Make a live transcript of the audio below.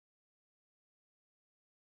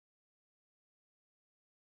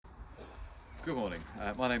Good morning,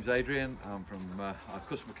 my name's Adrian. I'm from our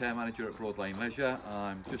customer care manager at Broad Lane Leisure.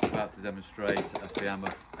 I'm just about to demonstrate a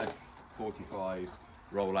Bessacarr E435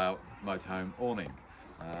 rollout motorhome awning.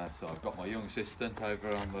 So I've got my young assistant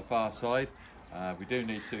over on the far side. We do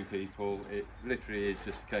need two people. It literally is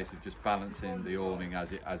just a case of just balancing the awning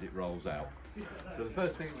as it rolls out. So the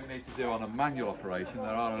first thing we need to do on a manual operation,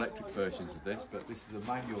 there are electric versions of this, but this is a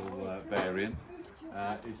manual variant,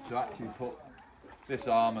 is to actually put this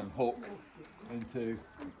arm and hook into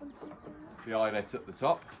the eyelet at the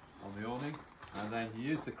top on the awning, and then you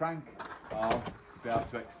use the crank arm to be able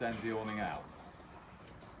to extend the awning out.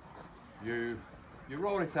 You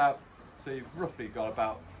roll it out so you've roughly got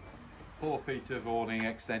about 4 feet of awning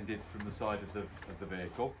extended from the side of the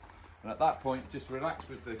vehicle, and at that point just relax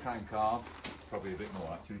with the crank arm, probably a bit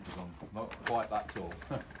more actually because I'm not quite that tall.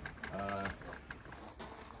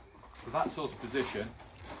 So that sort of position,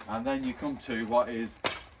 and then you come to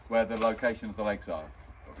where the location of the legs are.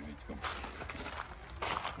 Probably need to come.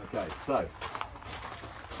 Okay, so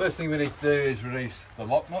first thing we need to do is release the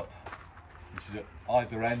lock nut, which is at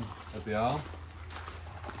either end of the arm.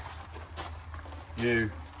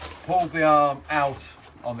 You pull the arm out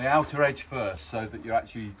on the outer edge first so that you're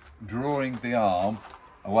actually drawing the arm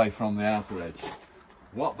away from the outer edge.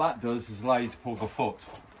 What that does is allow you to pull the foot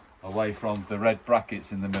away from the red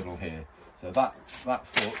brackets in the middle here. So that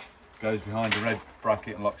foot goes behind the red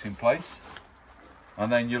bracket and locks in place.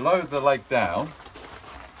 And then you lower the leg down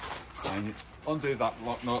and you undo that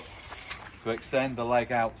lock nut to extend the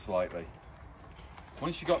leg out slightly.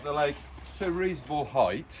 Once you've got the leg to a reasonable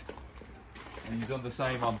height, and you've done the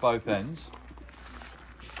same on both ends,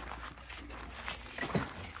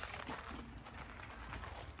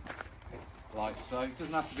 like so. It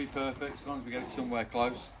doesn't have to be perfect, as long as we get it somewhere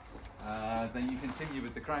close. Then you continue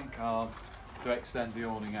with the crank arm to extend the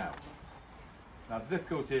awning out. Now the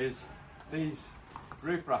difficulty is these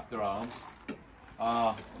roof rafter arms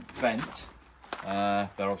are bent. They're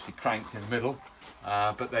obviously cranked in the middle,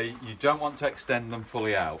 but you don't want to extend them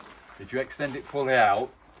fully out. If you extend it fully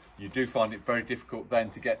out, you do find it very difficult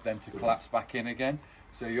then to get them to collapse back in again.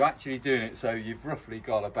 So you're actually doing it so you've roughly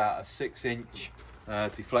got about a 6-inch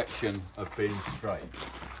deflection of being straight.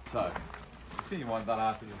 So continue to wind that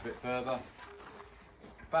out a little bit further.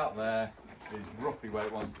 About there is roughly where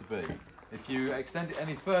it wants to be. If you extend it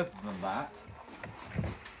any further than that,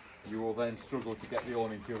 you will then struggle to get the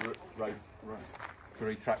awning to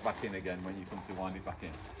retract back in again when you come to wind it back in.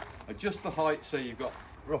 Adjust the height so you've got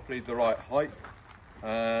roughly the right height,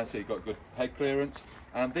 so you've got good head clearance.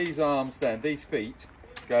 And these arms then, these feet,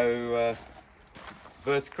 go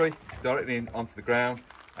vertically, directly onto the ground,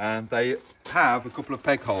 and they have a couple of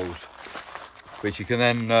peg holes, which you can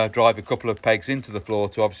then drive a couple of pegs into the floor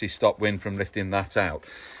to obviously stop wind from lifting that out.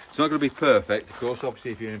 It's not going to be perfect, of course.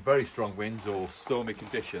 Obviously if you're in very strong winds or stormy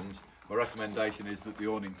conditions, my recommendation is that the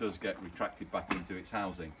awning does get retracted back into its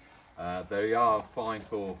housing. They are fine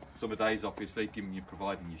for summer days, obviously,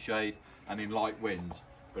 providing you shade, and in light winds.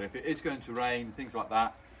 But if it is going to rain, things like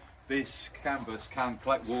that, this canvas can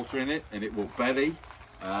collect water in it and it will belly,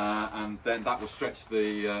 and then that will stretch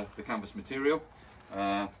the canvas material,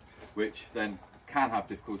 which then can have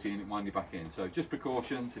difficulty in it winding back in. So just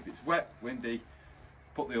precautions. If it's wet, windy,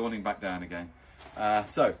 put the awning back down again.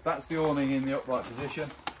 So that's the awning in the upright position,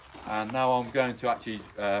 and now I'm going to actually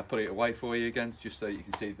put it away for you again, just so you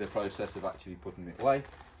can see the process of actually putting it away.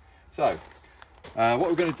 So what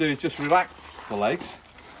we're going to do is just relax the legs.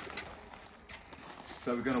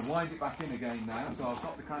 So we're going to wind it back in again now. So I've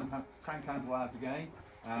got the crank handle out again,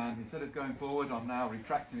 and instead of going forward, I'm now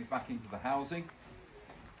retracting it back into the housing.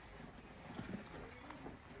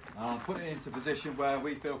 And put it into a position where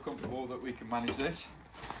we feel comfortable that we can manage this.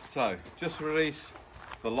 So just release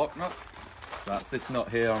the lock nut. That's this nut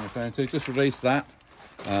here I'm referring to. Just release that.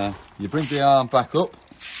 You bring the arm back up,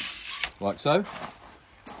 like so.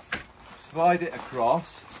 Slide it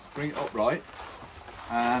across, bring it upright.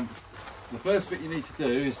 And the first bit you need to do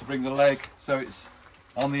is to bring the leg so it's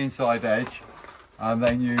on the inside edge, and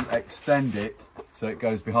then you extend it so it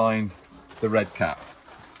goes behind the red cap.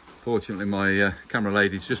 Fortunately, my camera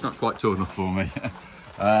lady's just not quite tall enough for me.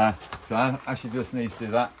 So Ashley just needs to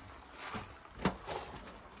do that.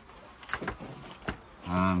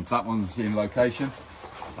 And that one's in location.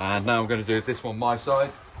 And now I'm going to do this one my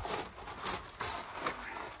side.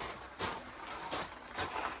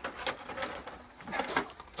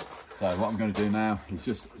 So what I'm going to do now is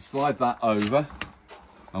just slide that over.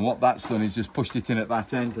 And what that's done is just pushed it in at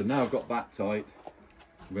that end. And now I've got that tight,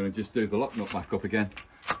 I'm going to just do the lock nut back up again,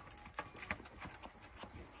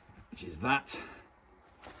 which is that.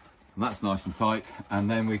 And that's nice and tight, and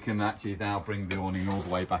then we can actually now bring the awning all the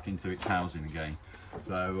way back into its housing again.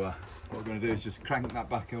 So what we're going to do is just crank that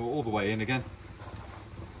back all the way in again.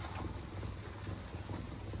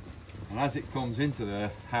 And as it comes into the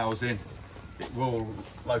housing, it will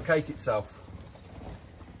locate itself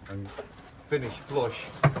and finish flush.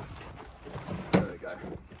 There we go.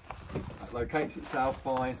 That locates itself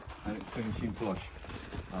fine, and it's finishing flush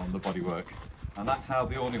on the bodywork. And that's how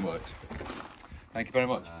the awning works. Thank you very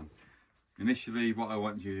much. Initially, what I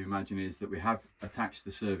want you to imagine is that we have attached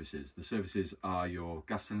the services. The services are your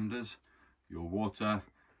gas cylinders, your water,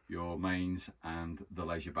 your mains, and the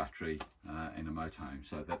leisure battery in a motorhome,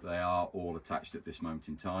 so that they are all attached at this moment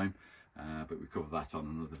in time, but we cover that on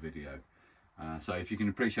another video. So if you can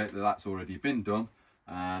appreciate that that's already been done,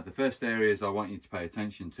 the first areas I want you to pay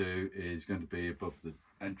attention to is going to be above the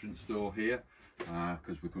entrance door here,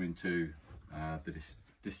 because we're going to the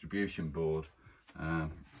distribution board.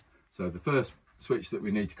 So the first switch that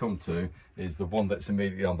we need to come to is the one that's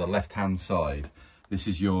immediately on the left hand side. This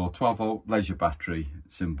is your 12 volt leisure battery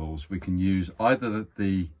symbols. We can use either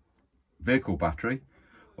the vehicle battery,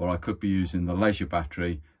 or I could be using the leisure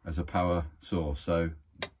battery as a power source. So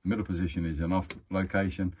the middle position is an off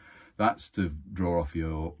location. That's to draw off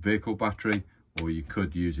your vehicle battery, or you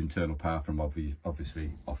could use internal power from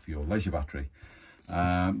obviously off your leisure battery.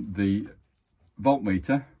 The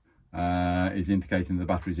voltmeter is indicating the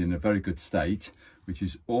battery is in a very good state, which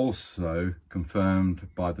is also confirmed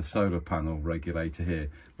by the solar panel regulator here.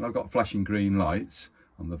 When I've got flashing green lights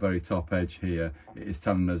on the very top edge here, it is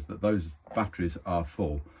telling us that those batteries are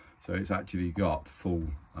full. So it's actually got full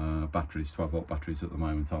batteries, 12 volt batteries at the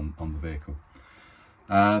moment on the vehicle.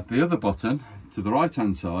 The other button to the right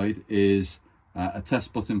hand side is a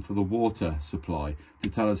test button for the water supply to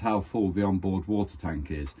tell us how full the onboard water tank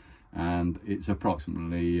is. And it's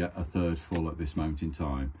approximately a third full at this moment in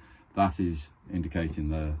time. That is indicating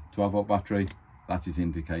the 12 volt battery, that is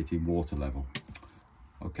indicating water level.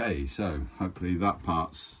 Okay, so hopefully that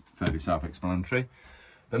part's fairly self-explanatory.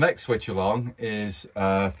 The next switch along is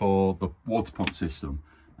for the water pump system,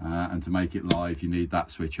 and to make it live you need that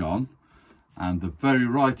switch on. And the very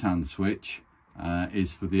right hand switch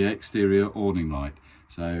is for the exterior awning light.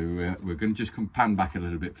 So we're going to just pan back a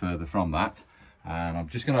little bit further from that. And I'm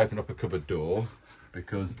just going to open up a cupboard door,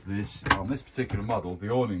 because on this particular model the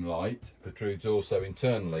awning light protrudes also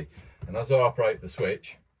internally, and as I operate the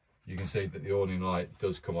switch you can see that the awning light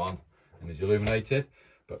does come on and is illuminated.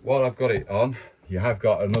 But while I've got it on, you have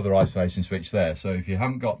got another isolation switch there, so if you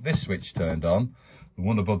haven't got this switch turned on, the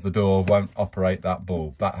one above the door won't operate that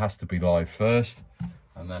bulb. That has to be live first,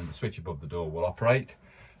 and then the switch above the door will operate.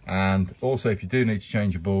 And also, if you do need to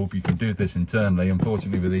change a bulb, you can do this internally.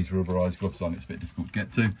 Unfortunately, with these rubberized gloves on, it's a bit difficult to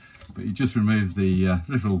get to, but you just remove the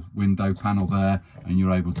little window panel there and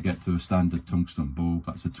you're able to get to a standard tungsten bulb.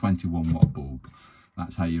 That's a 21 watt bulb.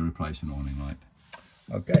 That's how you replace an awning light.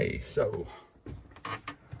 Okay, so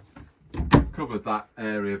covered that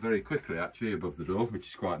area very quickly actually above the door, which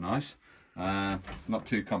is quite nice. Not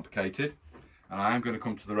too complicated. And I am going to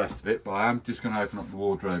come to the rest of it, but I am just going to open up the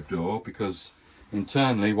wardrobe door, because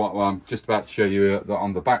internally what I'm just about to show you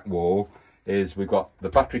on the back wall is we've got the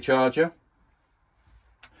battery charger,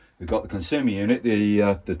 we've got the consumer unit,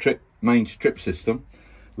 the main strip system.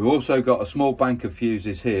 We've also got a small bank of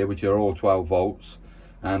fuses here which are all 12 volts,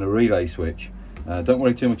 and a relay switch. Don't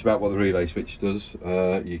worry too much about what the relay switch does,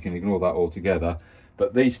 you can ignore that altogether.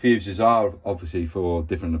 But these fuses are obviously for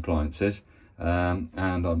different appliances, and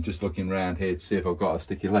I'm just looking around here to see if I've got a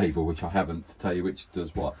sticky label, which I haven't, to tell you which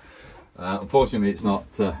does what. Unfortunately it's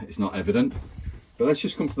not evident, but let's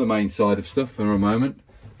just come to the main side of stuff for a moment.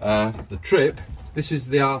 The trip, this is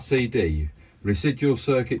the RCD, residual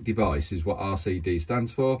circuit device is what RCD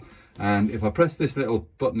stands for, and if I press this little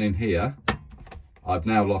button in here, I've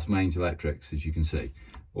now lost mains electrics, as you can see.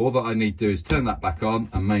 All that I need to do is turn that back on,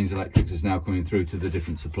 and mains electrics is now coming through to the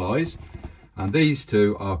different supplies. And these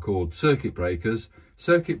two are called circuit breakers.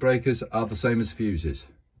 Circuit breakers are the same as fuses.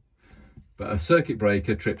 But a circuit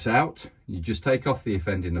breaker trips out, you just take off the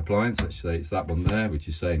offending appliance. Let's say it's that one there, which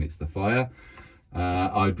is saying it's the fire.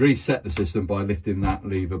 I'd reset the system by lifting that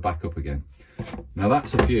lever back up again. Now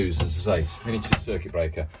that's a fuse, as I say, it's a miniature circuit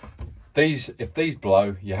breaker. If these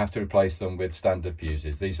blow, you have to replace them with standard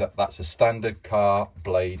fuses. That's a standard car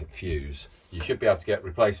blade fuse. You should be able to get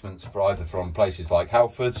replacements for either from places like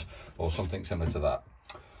Halfords or something similar to that.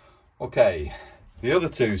 Okay. The other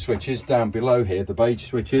two switches down below here, the beige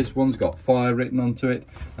switches, one's got fire written onto it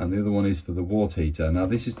and the other one is for the water heater. Now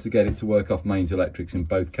this is to get it to work off mains electrics in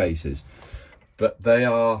both cases, but they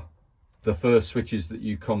are the first switches that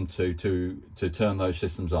you come to turn those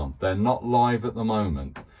systems on. They're not live at the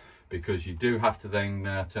moment. because you do have to then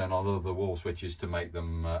turn on other wall switches to make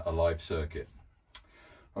them a live circuit.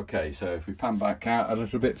 Okay, so if we pan back out a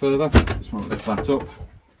little bit further, just want to lift that up,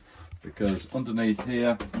 because underneath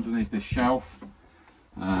here, underneath this shelf,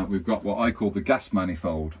 we've got what I call the gas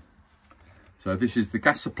manifold. So this is the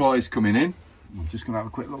gas supplies coming in. I'm just going to have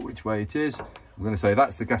a quick look which way it is. I'm going to say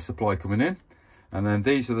that's the gas supply coming in, and then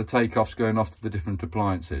these are the takeoffs going off to the different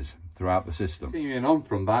appliances throughout the system. Continuing on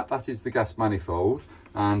from that, that is the gas manifold,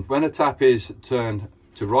 and when a tap is turned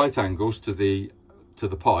to right angles to the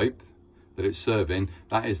pipe that it's serving,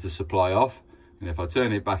 that is the supply off, and if I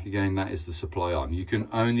turn it back again, that is the supply on. You can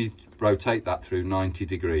only rotate that through 90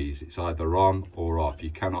 degrees. It's either on or off. You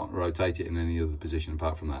cannot rotate it in any other position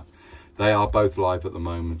apart from that. They are both live at the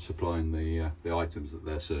moment, supplying the items that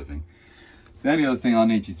they're serving. The only other thing I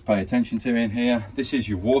need you to pay attention to in here, this is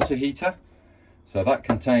your water heater. So that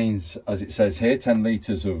contains, as it says here, 10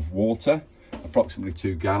 litres of water, approximately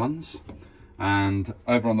 2 gallons. And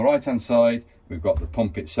over on the right hand side, we've got the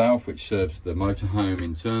pump itself, which serves the motorhome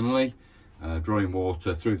internally, drawing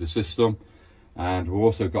water through the system. And we've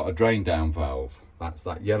also got a drain down valve. That's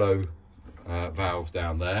that yellow valve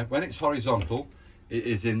down there. When it's horizontal, it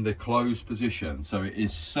is in the closed position, so it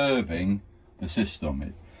is serving the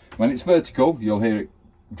system. When it's vertical, you'll hear it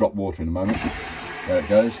drop water in a moment. There it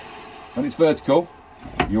goes. When it's vertical,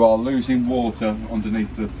 you are losing water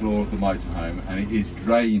underneath the floor of the motorhome, and it is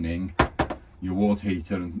draining your water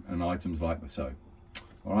heater and items like so.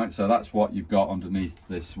 All right, so that's what you've got underneath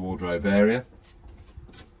this wardrobe area.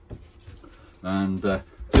 And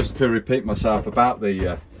just to repeat myself about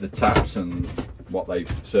the taps and what they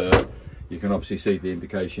serve, you can obviously see the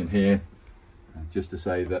indication here, just to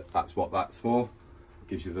say that that's what that's for. It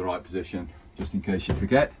gives you the right position, just in case you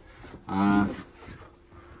forget. And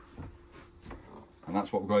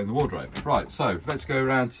that's what we've got in the wardrobe. Right, so let's go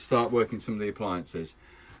around to start working some of the appliances.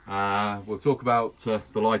 We'll talk about the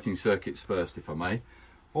lighting circuits first, if I may.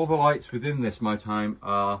 All the lights within this motorhome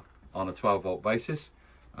are on a 12-volt basis.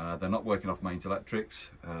 They're not working off mains electrics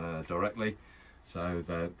directly. So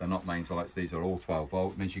they're not mains lights, these are all 12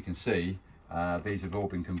 volt, and as you can see, these have all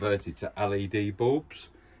been converted to LED bulbs.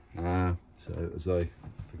 So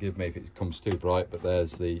forgive me if it comes too bright, but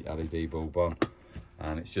there's the LED bulb on,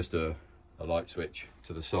 and it's just a light switch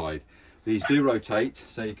to the side. These do rotate,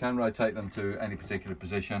 so you can rotate them to any particular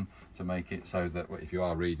position to make it so that if you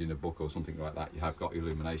are reading a book or something like that, you have got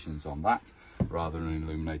illuminations on that rather than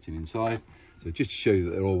illuminating inside. So just to show you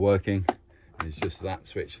that they're all working, there's just that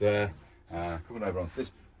switch there. Coming over onto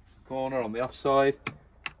this corner on the off side,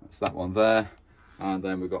 that's that one there, and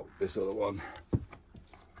then we've got this other one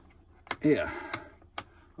here.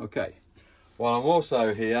 Okay, while I'm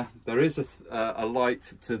also here, there is a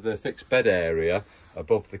light to the fixed bed area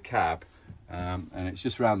above the cab, and it's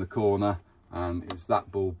just around the corner, and it's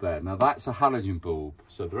that bulb there. Now that's a halogen bulb,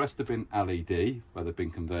 so the rest have been LED where they've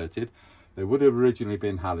been converted. They would have originally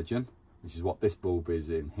been halogen, which is what this bulb is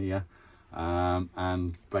in here.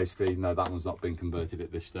 And basically, no, that one's not been converted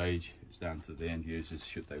at this stage. It's down to the end users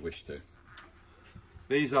should they wish to.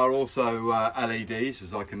 These are also LEDs,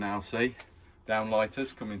 as I can now see,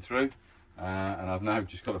 downlighters coming through, and I've now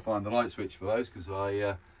just got to find the light switch for those because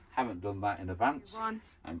I haven't done that in advance.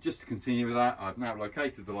 And just to continue with that, I've now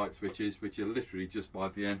located the light switches, which are literally just by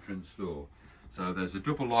the entrance door. So there's a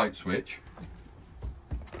double light switch,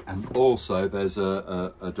 and also there's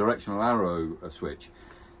a directional arrow switch.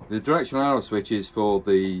 The directional arrow switch is for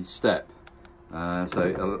the step, so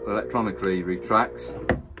it electronically retracts,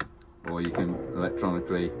 or you can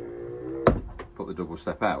electronically put the double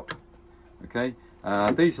step out. Okay,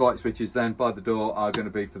 these light switches then by the door are going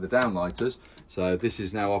to be for the downlighters. So this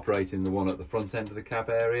is now operating the one at the front end of the cab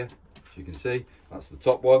area, as you can see, that's the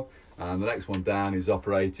top one, and the next one down is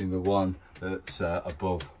operating the one that's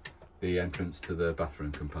above the entrance to the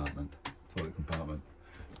bathroom compartment, toilet compartment.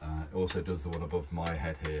 It also does the one above my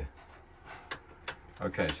head here.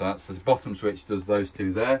 Okay, so that's the bottom switch, does those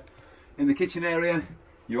two there. In the kitchen area,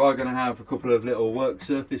 you are going to have a couple of little work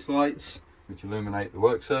surface lights which illuminate the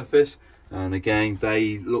work surface, and again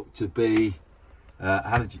they look to be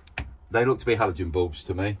halogen bulbs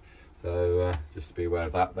to me. So just to be aware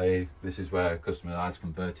of that, this is where a customer has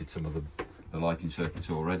converted some of the lighting circuits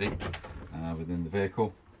already within the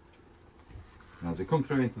vehicle. And as I come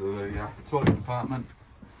through into the toilet compartment,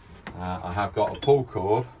 I have got a pull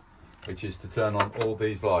cord, which is to turn on all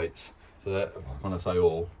these lights. So that, when I say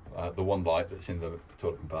all, the one light that's in the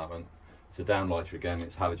toilet compartment, it's a downlighter again,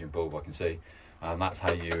 it's halogen bulb I can see, and that's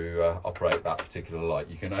how you operate that particular light.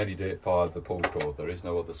 You can only do it via the pull cord, there is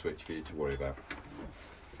no other switch for you to worry about.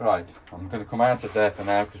 Right, I'm going to come out of there for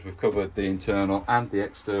now because we've covered the internal and the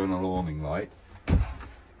external awning light.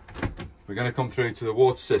 we're going to come through to the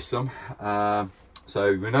water system.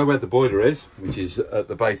 So we know where the boiler is, which is at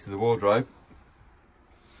the base of the wardrobe.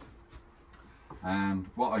 And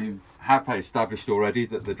what I have established already,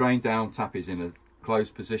 that the drain down tap is in a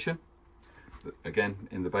closed position. Again,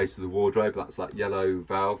 in the base of the wardrobe, that's that yellow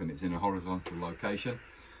valve, and it's in a horizontal location.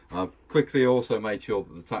 I've quickly also made sure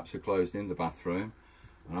that the taps are closed in the bathroom.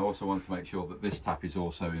 And I also want to make sure that this tap is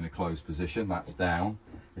also in a closed position, that's down.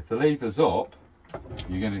 If the lever's up,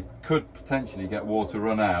 could potentially get water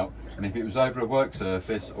run out, and if it was over a work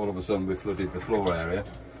surface, all of a sudden we flooded the floor area.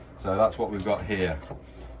 So that's what we've got here.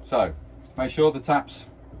 So make sure the taps,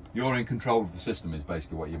 you're in control of the system is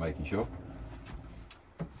basically what you're making sure.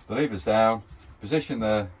 The lever's down, position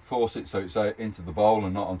the faucet so it's into the bowl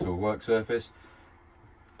and not onto a work surface.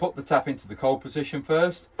 Put the tap into the cold position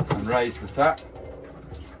first and raise the tap.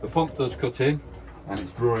 The pump does cut in and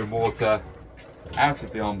it's drawing water out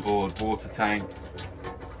of the onboard water tank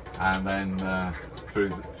and then through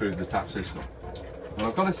the tap system. Well,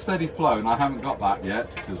 I've got a steady flow and I haven't got that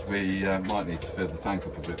yet because we might need to fill the tank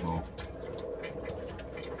up a bit more.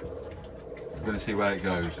 I'm going to see where it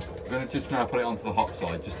goes. I'm going to just now put it onto the hot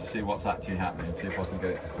side just to see what's actually happening and see if I can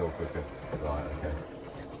get it to fill quicker. Right, okay.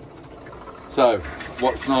 So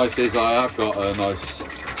what's nice is I have got a nice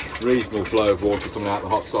reasonable flow of water coming out the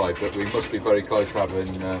hot side, but we must be very close to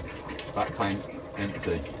having that tank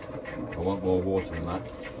empty. I want more water than that.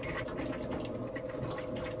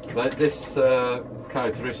 This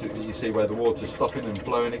characteristic that you see where the water's stopping and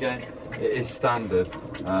flowing again, it is standard.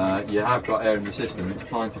 You have got air in the system, it's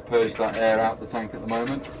trying to purge that air out the tank at the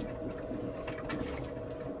moment.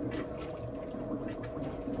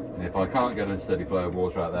 And if I can't get a steady flow of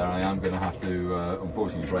water out there, I am going to have to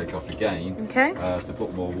unfortunately break off again to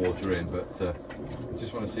put more water in, but I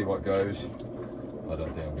just want to see what goes. I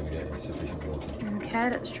don't think I'm going to get sufficient water. Okay,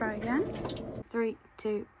 let's try again. 3,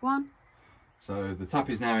 2, 1. So the tap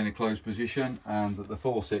is now in a closed position and the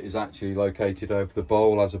faucet is actually located over the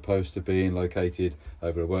bowl as opposed to being located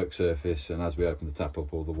over a work surface, and as we open the tap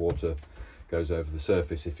up all the water goes over the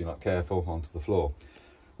surface, if you're not careful, onto the floor.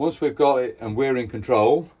 Once we've got it and we're in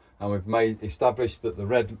control and we've established that the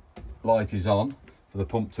red light is on for the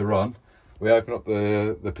pump to run, we open up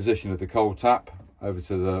the position of the cold tap over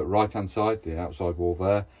to the right hand side, the outside wall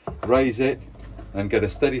there, raise it and get a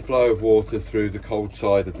steady flow of water through the cold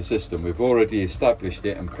side of the system. We've already established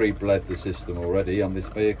it and pre-bled the system already on this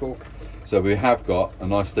vehicle, so we have got a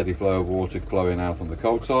nice steady flow of water flowing out on the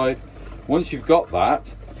cold side. Once you've got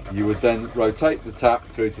that, you would then rotate the tap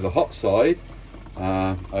through to the hot side,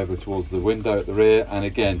 over towards the window at the rear, and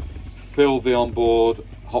again fill the onboard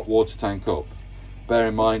hot water tank up. Bear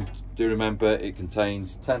in mind, do remember it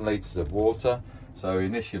contains 10 litres of water, so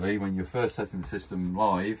initially when you're first setting the system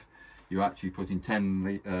live, you actually put in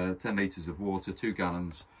 10 litres of water, 2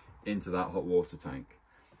 gallons, into that hot water tank.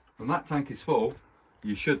 When that tank is full,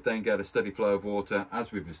 you should then get a steady flow of water,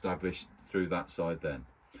 as we've established, through that side then.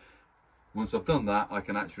 Once I've done that, I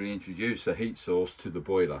can actually introduce a heat source to the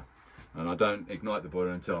boiler. And I don't ignite the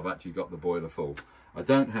boiler until I've actually got the boiler full. I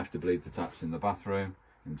don't have to bleed the taps in the bathroom,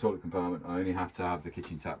 in the toilet compartment. I only have to have the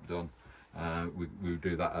kitchen tap done. We'll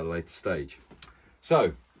do that at a later stage.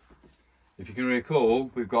 So, if you can recall,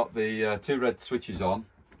 we've got the 2 red switches on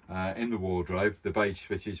in the wardrobe, the beige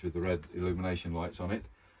switches with the red illumination lights on it.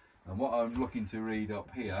 And what I'm looking to read up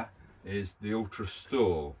here is the Ultra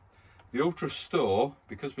Store. The Ultra Store,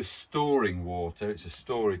 because we're storing water, it's a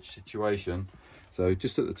storage situation. So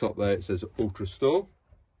just at the top there it says Ultra Store.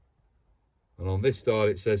 And on this dial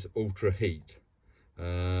it says Ultra Heat.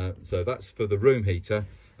 So that's for the room heater,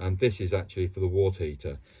 and this is actually for the water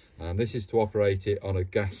heater. And this is to operate it on a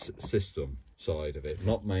gas system side of it,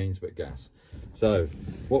 not mains but gas. So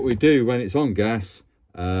what we do when it's on gas,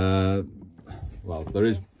 well, there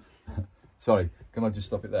is, sorry, can I just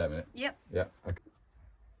stop it there a minute? Yep. Yeah, okay.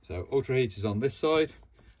 So Ultra Heat is on this side,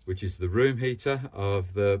 which is the room heater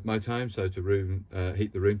of the motorhome, so to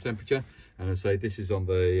heat the room temperature. And I say this is on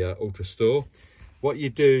the Ultra Store. What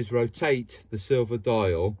you do is rotate the silver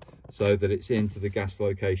dial so that it's into the gas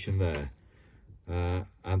location there.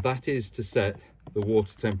 And that is to set the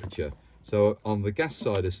water temperature. So on the gas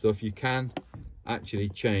side of stuff, you can actually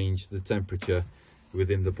change the temperature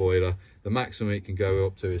within the boiler. The maximum it can go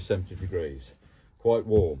up to is 70 degrees, quite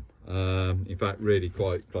warm. In fact, really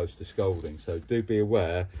quite close to scalding. So do be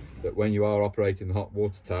aware that when you are operating the hot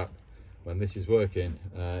water tap, when this is working,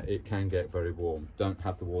 it can get very warm. Don't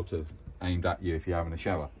have the water aimed at you if you're having a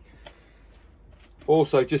shower.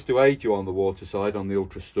 Also, just to aid you on the water side, on the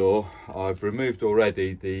Ultra Store, I've removed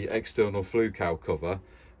already the external flue cowl cover,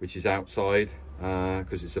 which is outside,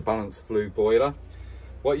 because it's a balanced flue boiler.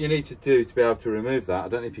 What you need to do to be able to remove that, I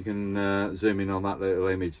don't know if you can zoom in on that little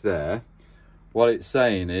image there. What it's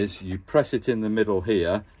saying is you press it in the middle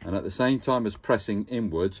here, and at the same time as pressing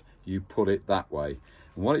inwards, you pull it that way.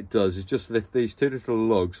 And what it does is just lift these two little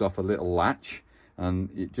lugs off a little latch, and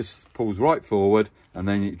it just pulls right forward, and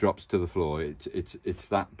then it drops to the floor. It's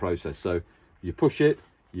that process. So you push it,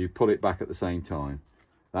 you pull it back at the same time.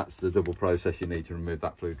 That's the double process you need to remove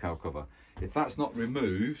that fluid cowl cover. If that's not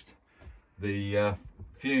removed, the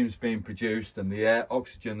fumes being produced and the air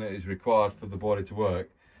oxygen that is required for the boiler to work,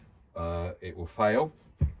 it will fail.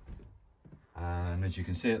 And as you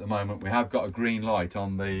can see at the moment, we have got a green light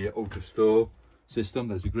on the Ultra Store system.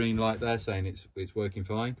 There's a green light there saying it's working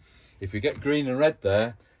fine. If you get green and red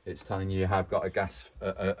there, it's telling you have got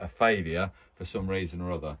a failure for some reason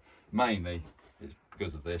or other. Mainly it's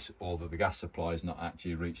because of this, or that the gas supply has not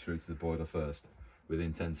actually reached through to the boiler first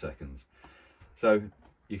within 10 seconds. So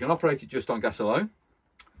you can operate it just on gas alone.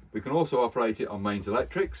 We can also operate it on mains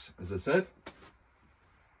electrics, as I said.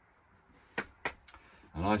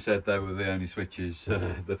 And I said they were the only switches,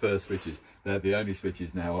 the first switches. They're the only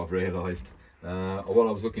switches now, I've realised. What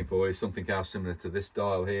I was looking for is something else similar to this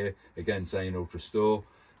dial here, again saying Ultra Store.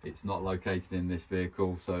 It's not located in this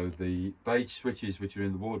vehicle, so the beige switches which are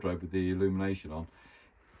in the wardrobe with the illumination on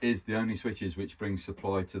is the only switches which bring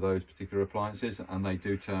supply to those particular appliances, and they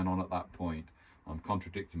do turn on at that point. I'm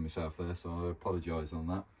contradicting myself there, so I apologise on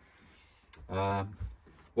that.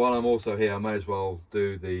 While I'm also here, I may as well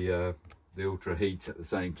do the Ultra Heat at the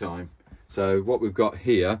same time. So what we've got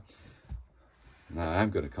here, no, I'm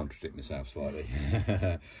going to contradict myself slightly.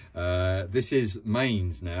 This is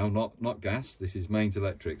mains now, not gas. This is mains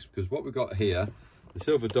electrics, because what we've got here, the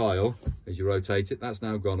silver dial, as you rotate it, that's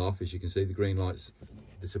now gone off. As you can see, the green light's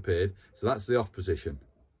disappeared. So that's the off position.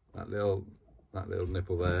 That little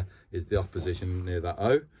nipple there is the off position near that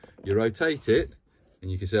O. You rotate it,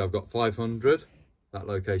 and you can see I've got 500, that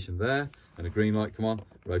location there, and a green light come on.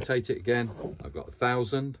 Rotate it again, I've got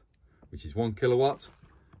 1000, which is 1 kilowatt.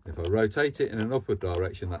 If I rotate it in an upward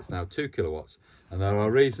direction, that's now 2 kilowatts. And there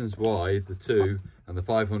are reasons why the 2 and the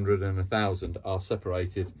 500 and 1000 are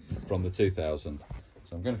separated from the 2000.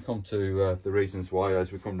 So I'm going to come to the reasons why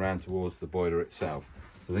as we come round towards the boiler itself.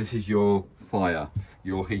 So this is your fire,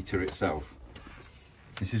 your heater itself.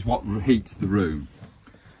 This is what heats the room.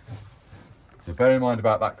 So bear in mind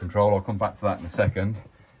about that control, I'll come back to that in a second.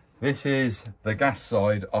 This is the gas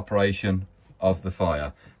side operation of the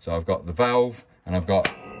fire. So I've got the valve and I've got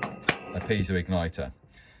a piezo igniter.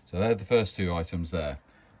 So they're the first two items there.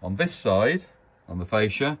 On this side, on the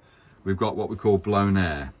fascia, we've got what we call blown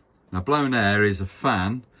air. Now blown air is a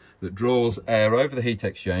fan that draws air over the heat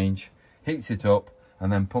exchange, heats it up,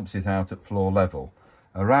 and then pumps it out at floor level.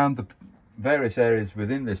 Around the various areas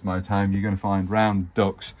within this motorhome, you're going to find round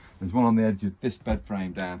ducts. There's one on the edge of this bed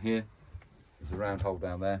frame down here. There's a round hole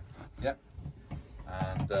down there. Yep.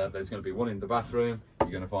 And there's going to be one in the bathroom. You're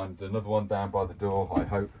going to find another one down by the door, I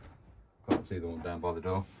hope. Can't see the one down by the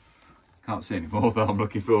door. Can't see any more that I'm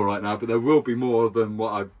looking for right now, but there will be more than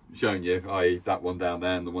what I've shown you, i.e. that one down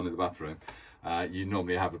there and the one in the bathroom. You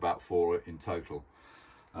normally have about 4 in total.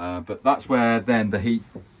 But that's where then the heat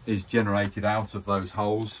is generated out of those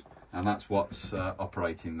holes, and that's what's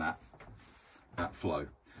operating that flow.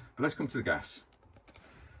 But let's come to the gas.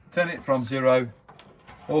 Turn it from 0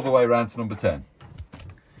 all the way around to number 10.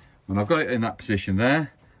 When I've got it in that position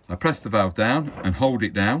there, I press the valve down and hold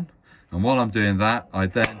it down, and while I'm doing that, I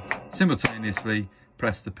then simultaneously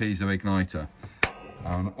press the piezo igniter.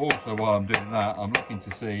 And also while I'm doing that, I'm looking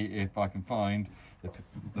to see if I can find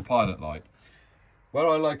the pilot light. Where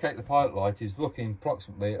I locate the pilot light is looking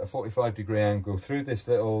approximately at a 45-degree angle through this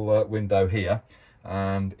little window here.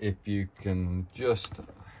 And if you can just,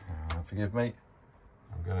 forgive me,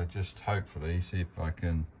 I'm going to just hopefully see if I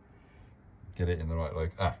can get it in the right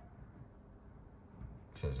location.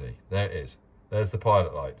 Says E. There it is. There's the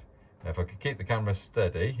pilot light. Now if I could keep the camera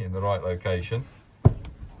steady in the right location.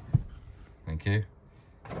 Thank you.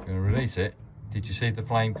 I'm going to release it. Did you see the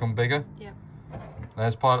flame come bigger? Yeah.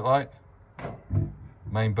 There's pilot light.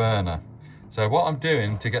 Main burner. So what I'm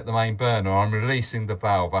doing to get the main burner, I'm releasing the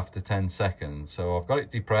valve after 10 seconds. So I've got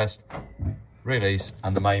it depressed, release,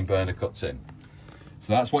 and the main burner cuts in.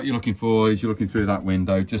 So that's what you're looking for, is you're looking through that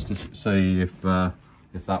window just to see if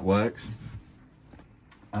that works.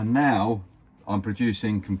 And now I'm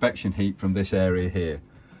producing convection heat from this area here.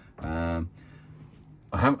 I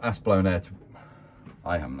haven't asked blown air to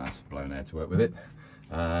work with it.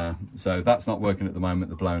 So that's not working at the moment,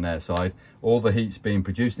 the blown air side. All the heat's being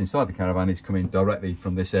produced inside the caravan is coming directly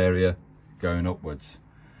from this area going upwards.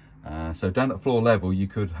 So down at floor level you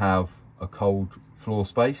could have a cold floor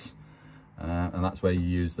space, and that's where you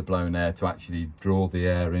use the blown air to actually draw the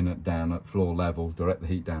air in and down at floor level, direct the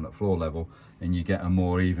heat down at floor level, and you get a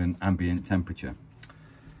more even ambient temperature.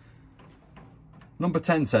 Number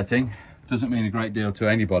 10 setting doesn't mean a great deal to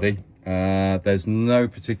anybody. There's no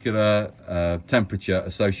particular temperature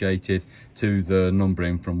associated to the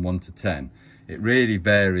numbering from 1 to 10. It really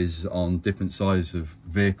varies on different sizes of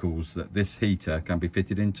vehicles that this heater can be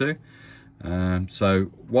fitted into. So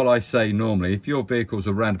what I say normally, if your vehicle's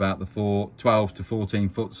around about the 12 to 14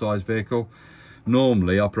 foot size vehicle,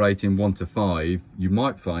 normally operating 1 to 5, you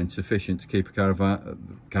might find sufficient to keep a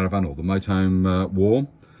caravan or the motorhome warm.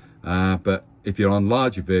 But if you're on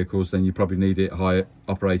larger vehicles, then you probably need it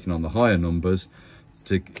operating on the higher numbers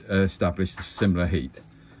to establish the similar heat.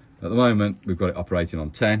 At the moment, we've got it operating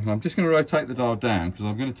on 10. I'm just going to rotate the dial down because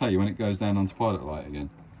I'm going to tell you when it goes down onto pilot light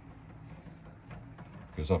again.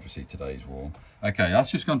 Because obviously today's warm. Okay,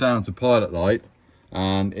 that's just gone down onto pilot light,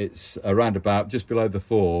 and it's around about just below the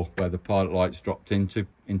 4 where the pilot light's dropped into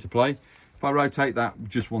play. If I rotate that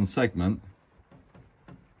just one segment,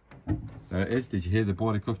 there it is. Did you hear the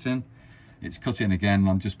boiler cut in? It's cut in again, and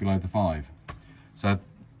I'm just below the 5. So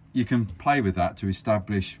you can play with that to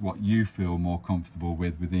establish what you feel more comfortable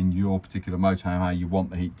with within your particular motorhome, how you want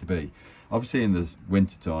the heat to be. Obviously in the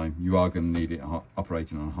winter time, you are going to need it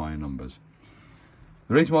operating on higher numbers.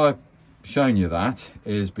 The reason why I've shown you that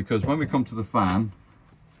is because when we come to the fan,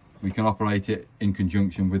 we can operate it in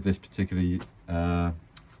conjunction with this particular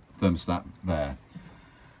thermostat there.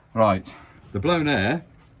 Right, the blown air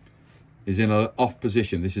is in an off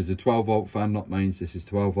position. This is a 12 volt fan, not mains. This is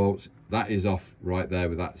 12 volts. That is off right there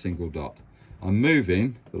with that single dot. I'm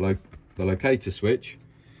moving the locator switch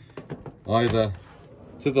either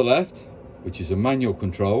to the left, which is a manual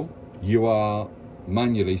control. You are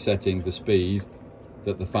manually setting the speed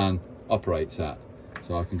that the fan operates at.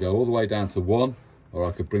 So I can go all the way down to 1, or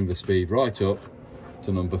I could bring the speed right up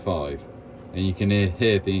to number 5. And you can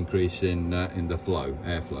hear the increase in the flow,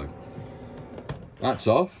 airflow. That's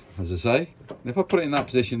off, as I say. And if I put it in that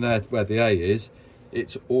position there where the A is,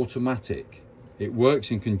 it's automatic. It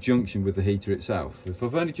works in conjunction with the heater itself. If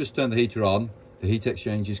I've only just turned the heater on, the heat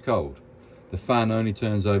exchange is cold. The fan only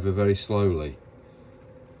turns over very slowly.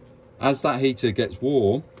 As that heater gets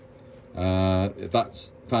warm, that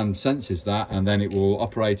fan senses that, and then it will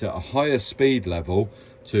operate at a higher speed level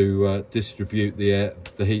to distribute the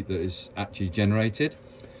heat that is actually generated.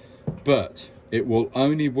 But it will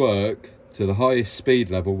only work to the highest speed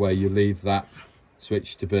level where you leave that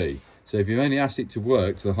switch to be. So if you only asked it to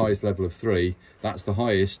work to the highest level of 3, that's the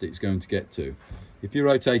highest it's going to get to. If you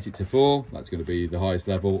rotate it to 4, that's going to be the highest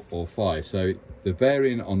level, or 5. So the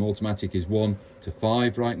variant on automatic is 1 to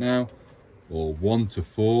 5 right now, or 1 to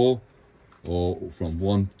 4, or from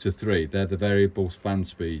 1 to 3. They're the variable fan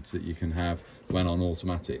speeds that you can have when on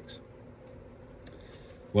automatics.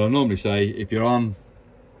 Well, I normally say if you're on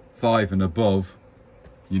 5 and above,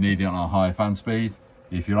 you need it on a higher fan speed.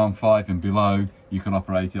 If you're on 5 and below, you can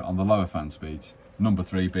operate it on the lower fan speeds. Number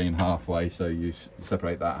 3 being halfway, so you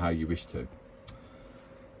separate that how you wish to.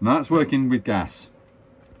 Now that's working with gas.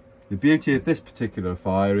 The beauty of this particular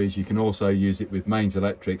fire is you can also use it with mains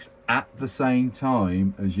electrics at the same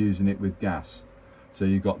time as using it with gas. So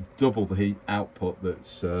you've got double the heat output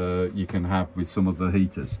that you can have with some of the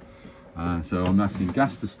heaters. So I'm asking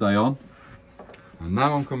gas to stay on. And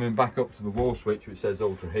now I'm coming back up to the wall switch which says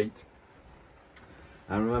ultra heat.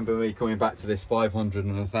 And remember me coming back to this 500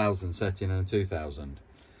 and 1000 setting and 2000.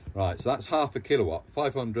 Right, so that's half a kilowatt.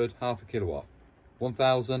 500, half a kilowatt.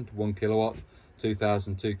 1000, 1 kilowatt.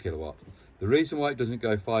 2000, 2 kilowatt. The reason why it doesn't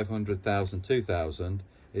go 500, 1000, 2000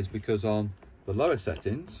 is because on the lower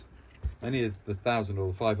settings, any of the 1000 or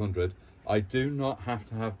the 500, I do not have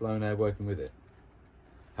to have blown air working with it.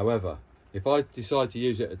 However, if I decide to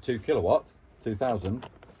use it at 2 kilowatt, 2000,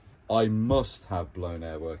 I must have blown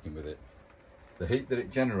air working with it. The heat that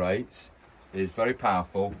it generates is very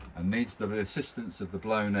powerful and needs the assistance of the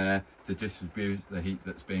blown air to distribute the heat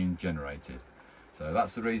that's being generated. So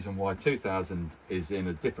that's the reason why 2000 is in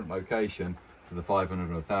a different location to the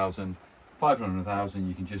 500 or 1000. 500 and 1000,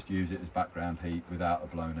 you can just use it as background heat without a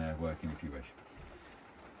blown air working if you wish.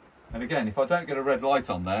 And again, if I don't get a red light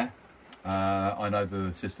on there, I know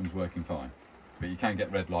the system's working fine. But you can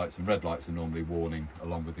get red lights, and red lights are normally warning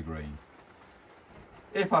along with the green.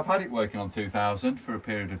 If I've had it working on 2000 for a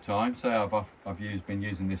period of time, say I've been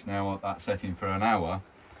using this now at that setting for an hour,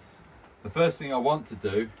 the first thing I want to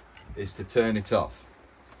do is to turn it off.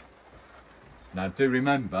 Now do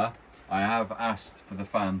remember, I have asked for the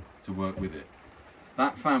fan to work with it.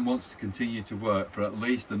 That fan wants to continue to work for at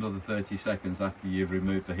least another 30 seconds after you've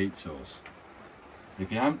removed the heat source.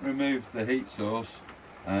 If you haven't removed the heat source,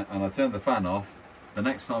 and I turn the fan off, the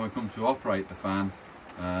next time I come to operate the fan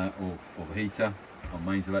or the heater on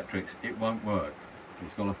mains electrics, it won't work.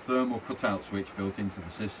 It's got a thermal cutout switch built into the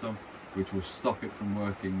system which will stop it from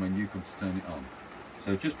working when you come to turn it on.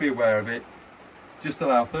 So just be aware of it. Just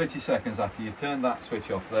allow 30 seconds after you turn that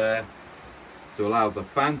switch off there to allow the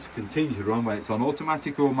fan to continue to run. When it's on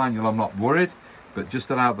automatic or manual, I'm not worried, but just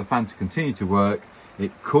allow the fan to continue to work.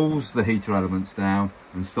 It cools the heater elements down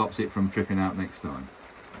and stops it from tripping out next time.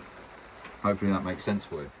 Hopefully that makes sense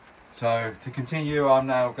for you. So to continue, I'm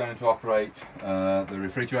now going to operate the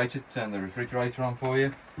refrigerator, turn the refrigerator on for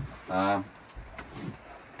you.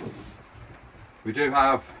 We do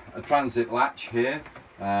have a transit latch here,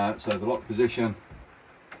 so the lock position,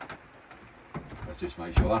 let's just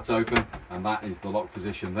make sure that's open, and that is the lock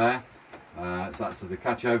position there. So that's the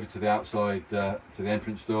catch over to the outside, to the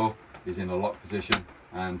entrance door is in a lock position,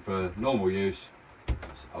 and for normal use,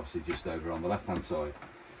 it's obviously just over on the left hand side.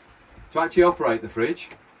 To actually operate the fridge,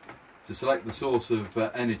 to select the source of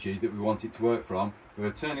energy that we want it to work from, we're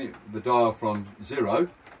turning the dial from 0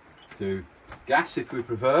 to gas if we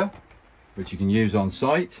prefer, which you can use on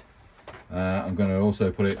site. I'm going to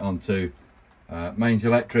also put it onto mains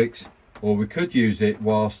electrics, or we could use it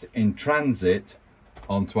whilst in transit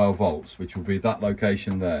on 12 volts, which will be that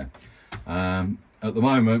location there. At the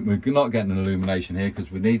moment we're not getting an illumination here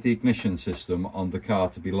because we need the ignition system on the car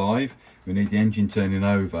to be live. We need the engine turning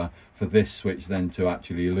over for this switch then to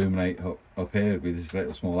actually illuminate up here with this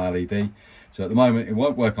little small LED. So at the moment it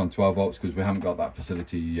won't work on 12 volts because we haven't got that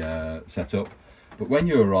facility set up. But when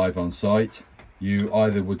you arrive on site, you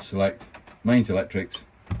either would select mains electrics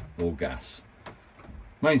or gas.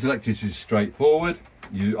 Mains electrics is straightforward.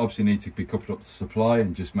 You obviously need to be coupled up to supply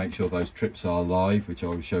and just make sure those trips are live, which I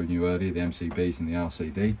was showing you earlier, the MCBs and the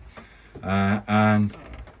RCD. And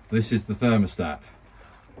this is the thermostat.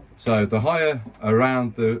 So the higher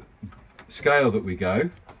around the scale that we go,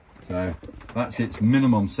 so that's its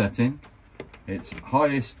minimum setting. Its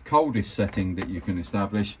highest, coldest setting that you can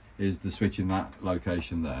establish is the switch in that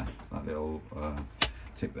location there, that little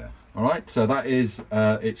tick there. All right, so that is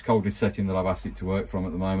its coldest setting that I've asked it to work from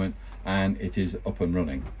at the moment, and it is up and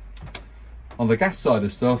running. On the gas side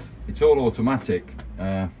of stuff, it's all automatic.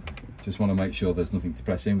 Just want to make sure there's nothing to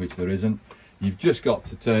press in, which there isn't. You've just got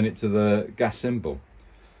to turn it to the gas symbol.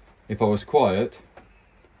 If I was quiet,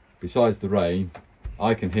 besides the rain,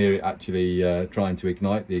 I can hear it actually trying to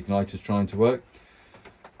ignite. The igniter's trying to work.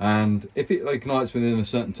 And if it ignites within a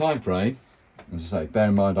certain time frame, as I say, bear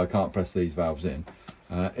in mind I can't press these valves in.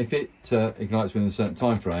 If it ignites within a certain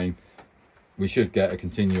time frame, we should get a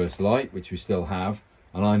continuous light, which we still have.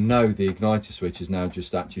 And I know the igniter switch is now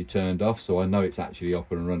just actually turned off, so I know it's actually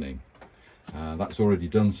up and running. That's already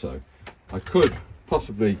done so. I could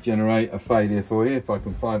possibly generate a failure for you if I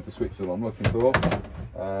can find the switch that I'm looking for.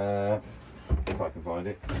 If I can find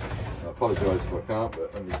it. I apologise if I can't,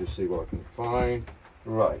 but let me just see what I can find.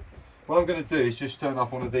 Right. What I'm going to do is just turn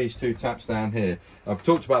off one of these two taps down here. I've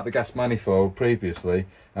talked about the gas manifold previously,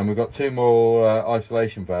 and we've got two more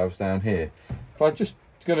isolation valves down here. If I'm just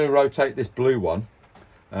going to rotate this blue one,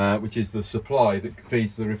 which is the supply that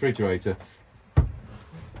feeds the refrigerator,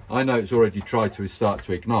 I know it's already tried to start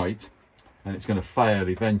to ignite, and it's going to fail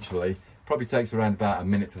eventually. Probably takes around about a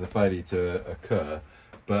minute for the failure to occur,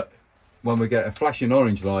 but when we get a flashing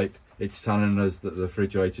orange light, it's telling us that the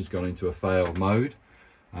refrigerator's gone into a fail mode.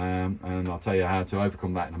 And I'll tell you how to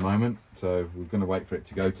overcome that in a moment. So we're going to wait for it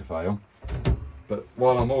to go to fail. But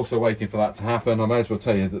while I'm also waiting for that to happen, I may as well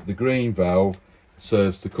tell you that the green valve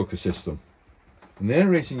serves the cooker system. And the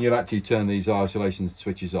only reason you'll actually turn these isolation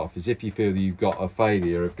switches off is if you feel that you've got a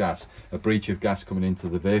failure of gas, a breach of gas coming into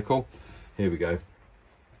the vehicle. Here we go.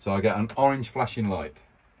 So I get an orange flashing light.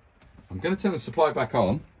 I'm going to turn the supply back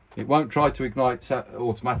on. It won't try to ignite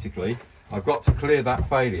automatically. I've got to clear that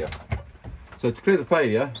failure. So to clear the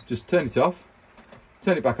failure, just turn it off,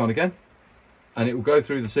 turn it back on again, and it will go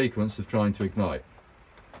through the sequence of trying to ignite.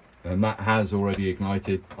 And that has already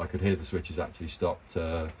ignited. I could hear the switches actually stopped,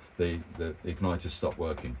 the igniter stopped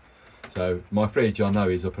working. So my fridge I know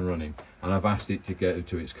is up and running, and I've asked it to get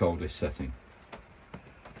to its coldest setting.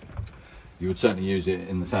 You would certainly use it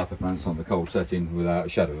in the south of France on the cold setting without a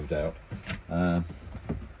shadow of doubt.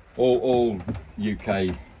 All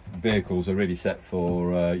UK vehicles are really set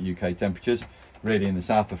for UK temperatures. Really in the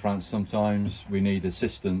south of France sometimes we need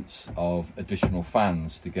assistance of additional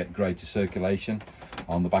fans to get greater circulation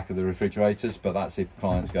on the back of the refrigerators, but that's if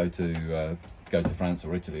clients go to France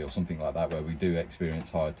or Italy or something like that where we do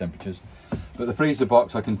experience higher temperatures. But the freezer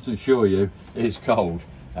box, I can assure you, is cold.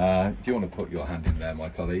 Do you want to put your hand in there, my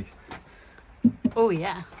colleague? Oh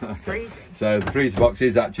yeah, freezing. So the freezer box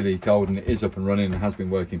is actually cold and it is up and running and has been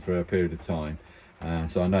working for a period of time.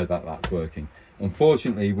 So I know that that's working.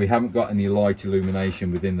 Unfortunately, we haven't got any light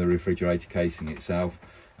illumination within the refrigerator casing itself.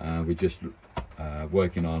 We're just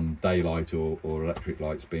working on daylight or electric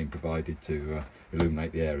lights being provided to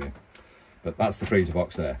illuminate the area. But that's the freezer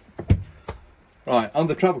box there. Right, on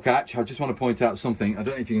the travel catch, I just want to point out something. I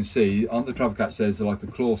don't know if you can see, on the travel catch there's like a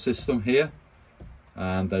claw system here.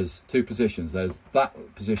 And there's two positions. There's that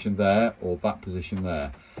position there or that position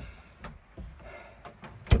there.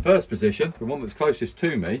 The first position, the one that's closest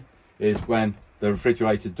to me, is when the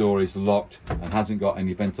refrigerator door is locked and hasn't got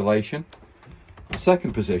any ventilation. The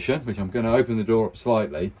second position, which I'm going to open the door up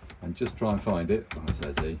slightly and just try and find it, it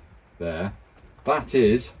says there, that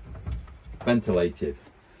is ventilated.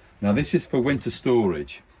 Now this is for winter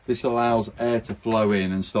storage. This allows air to flow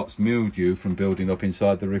in and stops mildew from building up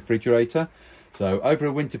inside the refrigerator. So over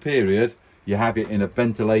a winter period, you have it in a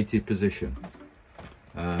ventilated position.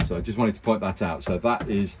 So I just wanted to point that out. So that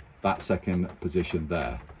is that second position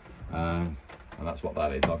there. And that's what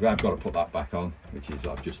that is. I've got to put that back on, which is,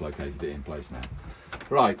 I've just located it in place now.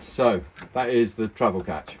 Right, so that is the travel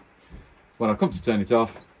catch. When I come to turn it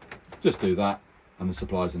off, just do that, and the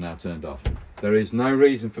supplies are now turned off. There is no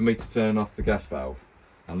reason for me to turn off the gas valve,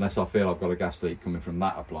 unless I feel I've got a gas leak coming from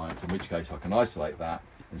that appliance, in which case I can isolate that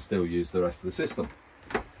and still use the rest of the system.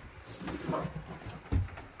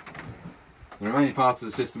 The remaining part of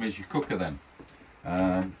the system is your cooker then.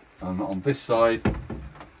 And on this side,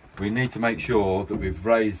 we need to make sure that we've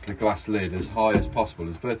raised the glass lid as high as possible,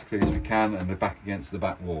 as vertically as we can, and they're back against the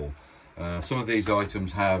back wall. Some of these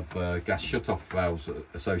items have gas shut-off valves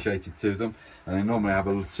associated to them, and they normally have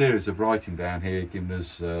a series of writing down here giving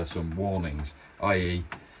us some warnings, i.e.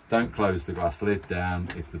 don't close the glass lid down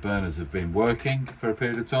if the burners have been working for a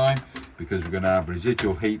period of time, because we're going to have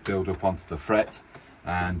residual heat build up onto the fret,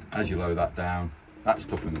 and as you lower that down, that's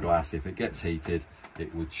toughened glass. If it gets heated,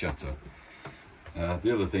 it would shatter.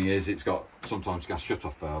 The other thing is it's got sometimes gas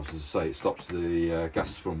shut-off valves. As I say, it stops the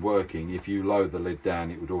gas from working. If you lower the lid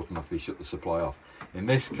down, it would automatically shut the supply off. In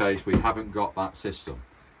this case, we haven't got that system,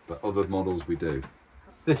 but other models we do.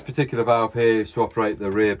 This particular valve here is to operate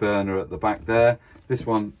the rear burner at the back there. This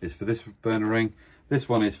one is for this burner ring, this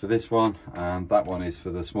one is for this one, and that one is for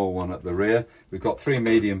the small one at the rear. We've got 3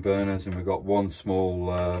 medium burners and we've got 1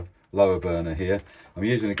 small lower burner here. I'm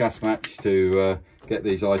using a gas match to get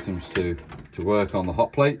these items to work on the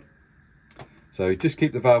hot plate. So just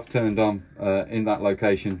keep the valve turned on in that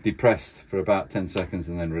location, depressed for about 10 seconds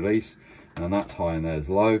and then release. And that's high and there's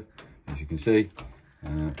low, as you can see.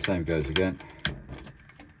 Same goes again.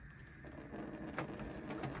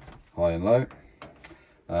 High and low.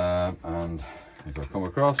 And as I come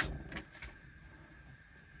across,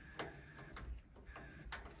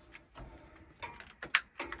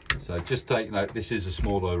 so just take note, this is a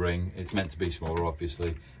smaller ring. It's meant to be smaller,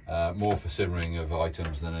 obviously, more for simmering of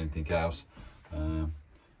items than anything else.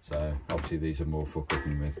 So obviously these are more for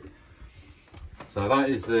cooking with. So that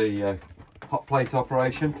is the hot plate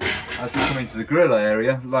operation. As we come into the grill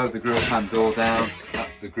area, lower the grill pan door down.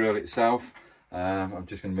 That's the grill itself. I'm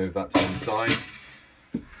just going to move that to one side.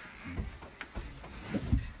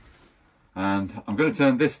 And I'm going to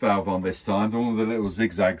turn this valve on this time, the one with the little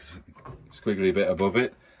zigzags squiggly bit above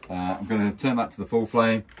it. I'm going to turn that to the full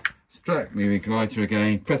flame, strike my igniter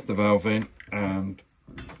again, press the valve in and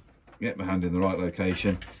get my hand in the right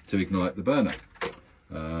location to ignite the burner.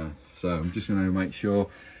 So I'm just going to make sure.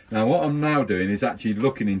 Now what I'm now doing is actually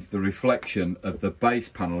looking into the reflection of the base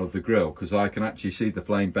panel of the grill, because I can actually see the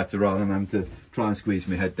flame better rather than having to try and squeeze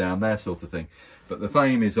my head down there, sort of thing. But the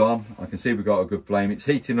flame is on. I can see we've got a good flame. It's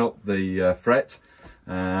heating up the fret,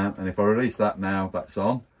 and if I release that now, that's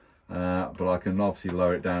on. But I can obviously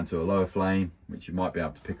lower it down to a lower flame, which you might be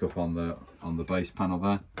able to pick up on the base panel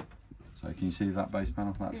there. So can you see that base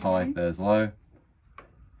panel? That's high, there's low.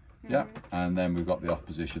 Yeah, and then we've got the off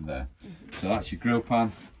position there. So that's your grill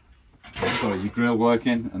pan. Sorry, your grill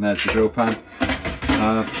working, and there's the grill pan.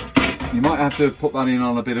 You might have to put that in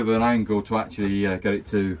on a bit of an angle to actually get it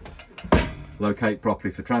to locate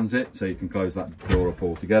properly for transit, so you can close that door up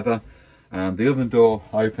altogether. And the oven door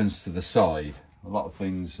opens to the side. A lot of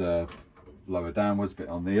things lower downwards, but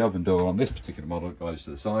on the oven door on this particular model it goes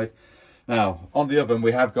to the side. Now on the oven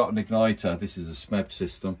we have got an igniter. This is a SMEV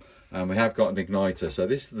system, and we have got an igniter. So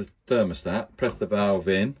this is the thermostat. Press the valve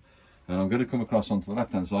in, and I'm going to come across onto the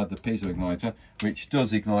left hand side the piezo igniter, which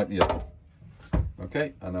does ignite the oven.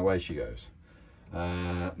 Okay, and away she goes.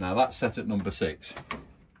 Now that's set at number 6,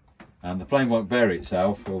 and the flame won't vary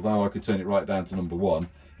itself, although I could turn it right down to number 1.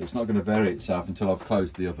 It's not going to vary itself until I've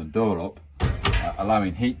closed the oven door up.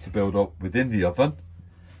 allowing heat to build up within the oven,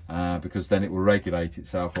 because then it will regulate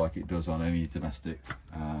itself like it does on any domestic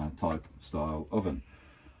type style oven.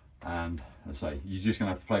 And as I say, you're just going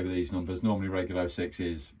to have to play with these numbers. Normally regular 06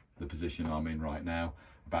 is the position I'm in right now,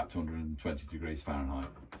 about 220 degrees Fahrenheit,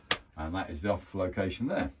 and that is the off location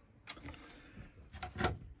there.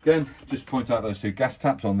 Again, just point out those two gas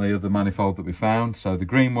taps on the other manifold that we found. So the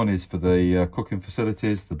green one is for the cooking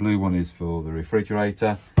facilities, the blue one is for the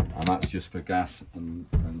refrigerator, and that's just for gas and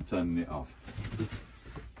turning it off.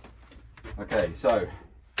 Okay, so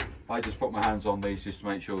I just put my hands on these just to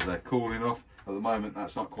make sure they're cool enough. At the moment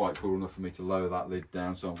that's not quite cool enough for me to lower that lid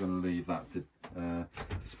down, so I'm going to leave that to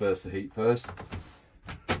disperse the heat first.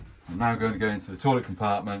 I'm now going to go into the toilet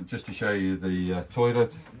compartment just to show you the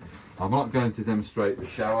toilet. I'm not going to demonstrate the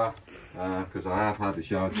shower because I have had a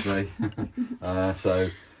shower today. So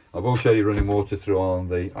I will show you running water through on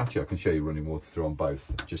the, actually I can show you running water through on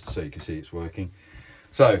both just so you can see it's working.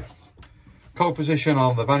 So cold position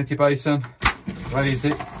on the vanity basin, raise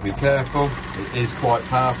it, be careful, it is quite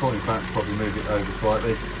powerful, in fact probably move it over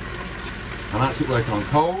slightly, and that's it working on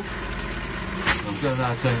cold. I'm going to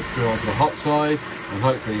now turn it through onto the hot side, and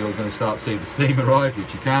hopefully you're going to start seeing the steam arrive,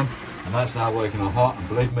 which you can. And that's now working on hot, and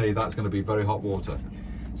believe me, that's going to be very hot water.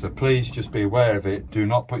 So please just be aware of it. Do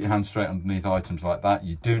not put your hand straight underneath items like that.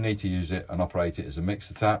 You do need to use it and operate it as a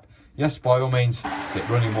mixer tap. Yes, by all means, get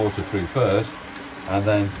running water through first, and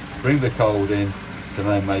then bring the cold in to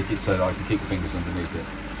then make it so that I can keep the fingers underneath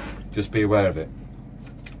it. Just be aware of it.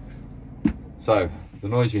 So the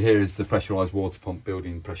noise you hear is the pressurised water pump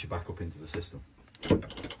building pressure back up into the system.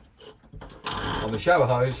 On the shower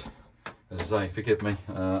hose, as I say, forgive me,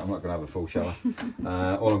 I'm not going to have a full shower.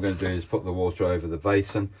 All I'm going to do is put the water over the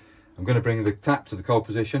basin. I'm going to bring the tap to the cold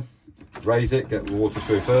position, raise it, get the water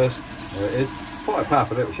through first. There it is. Quite a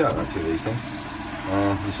powerful little shower actually, these things.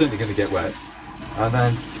 You're certainly going to get wet. And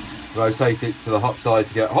then rotate it to the hot side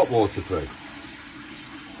to get hot water through.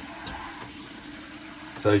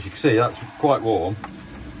 So as you can see, that's quite warm.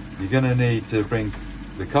 You're going to need to bring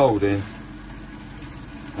the cold in.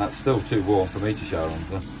 That's still too warm for me to shower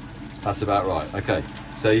under. That's about right. Okay,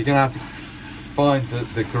 so you're going to have to find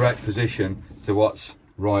the correct position to what's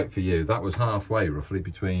right for you. That was halfway roughly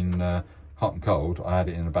between hot and cold. I had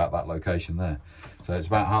it in about that location there. So it's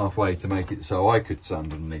about halfway to make it so I could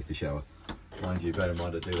stand underneath the shower. Mind you, bear in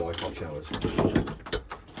mind I do like hot showers.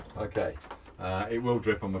 Okay, it will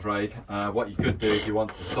drip, I'm afraid. What you could do if you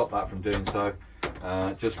want to stop that from doing so,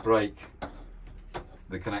 just break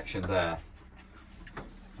the connection there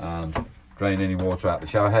and drain any water out the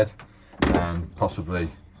shower head, and possibly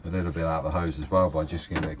a little bit out the hose as well by just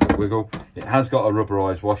giving it a quick wiggle. It has got a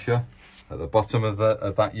rubberized washer at the bottom of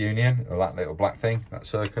that union, or that little black thing, that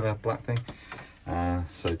circular black thing.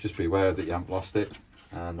 So just be aware that you haven't lost it,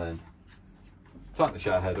 and then tighten the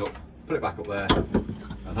shower head up, put it back up there,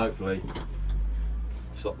 and hopefully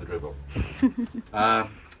stop the dribble.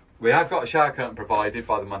 We have got a shower curtain provided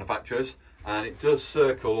by the manufacturers, and it does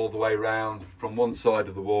circle all the way around from one side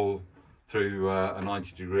of the wall through a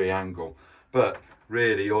 90-degree angle, but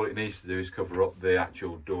really all it needs to do is cover up the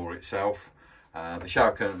actual door itself. The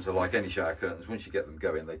shower curtains are like any shower curtains. Once you get them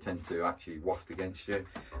going, they tend to actually waft against you.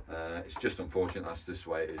 It's just unfortunate that's just the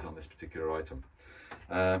way it is on this particular item.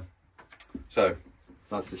 So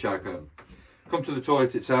that's the shower curtain. Come to the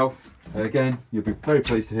toilet itself. Again, you'll be very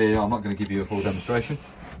pleased to hear I'm not going to give you a full demonstration,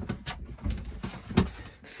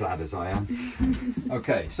 sad as I am.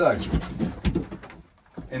 Okay, so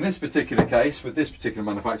in this particular case, with this particular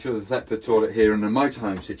manufacturer, the toilet here in a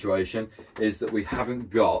motorhome situation is that we haven't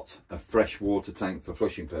got a fresh water tank for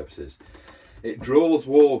flushing purposes. It draws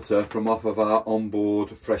water from off of our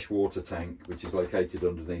onboard fresh water tank, which is located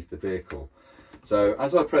underneath the vehicle. So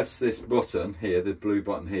as I press this button here, the blue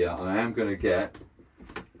button here, I am going to get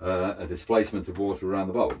a displacement of water around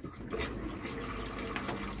the bulb.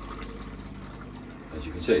 As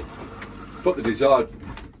you can see, put the desired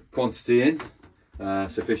quantity in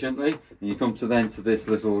sufficiently, and you come to this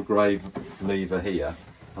little grey lever here,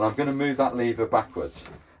 and I'm going to move that lever backwards,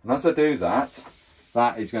 and as I do that,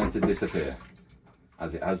 that is going to disappear,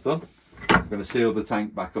 as it has done. I'm going to seal the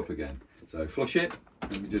tank back up again. So flush it.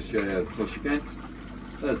 Let me just show you how to flush again.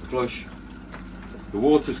 There's the flush. The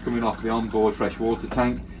water's coming off the onboard fresh water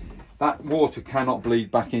tank. That water cannot bleed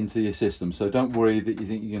back into your system, so don't worry that you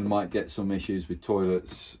think you might get some issues with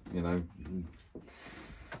toilets, you know,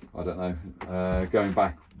 I don't know, going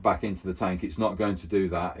back into the tank. It's not going to do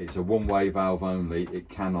that. It's a one-way valve only. It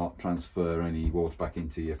cannot transfer any water back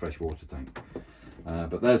into your fresh water tank.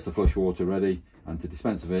 But there's the flush water ready, and to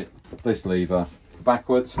dispense of it, this lever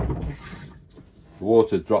backwards, the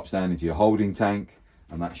water drops down into your holding tank,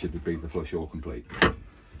 and that should be the flush all complete.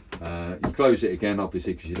 You close it again,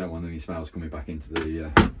 obviously, because you don't want any smells coming back into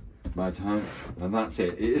the motorhome, and that's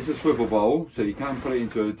it. It is a swivel bowl, so you can put it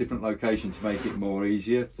into a different location to make it more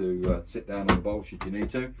easier to sit down on the bowl should you need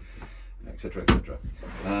to, etc,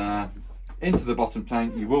 etc. Into the bottom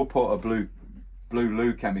tank you will put a blue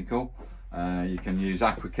loo chemical. You can use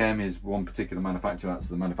Aquachem, is one particular manufacturer, that's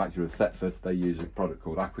the manufacturer of Thetford. They use a product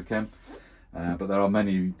called Aquachem, but there are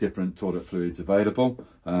many different toilet fluids available.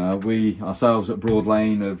 We ourselves at Broad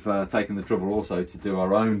Lane have taken the trouble also to do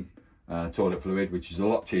our own toilet fluid, which is a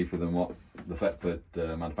lot cheaper than what the Thetford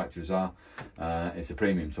manufacturers are. It's a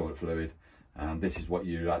premium toilet fluid, and this is what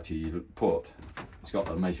you actually put. It's got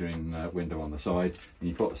a measuring window on the side, and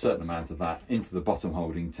you put a certain amount of that into the bottom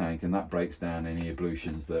holding tank, and that breaks down any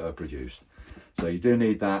ablutions that are produced. So you do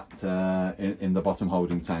need that in the bottom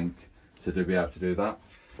holding tank to be able to do that.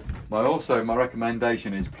 My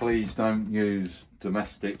recommendation is, please don't use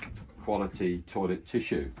domestic quality toilet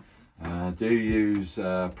tissue. Do use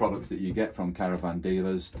products that you get from caravan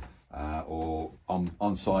dealers or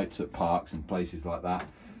on sites at parks and places like that.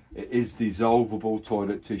 It is dissolvable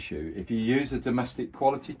toilet tissue. If you use a domestic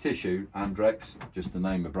quality tissue, Andrex, just to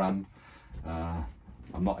name a brand, I'm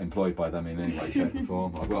not employed by them in any way, shape or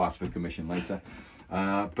form. I will ask for commission later.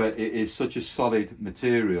 But it is such a solid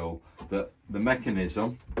material that the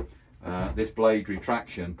mechanism, this blade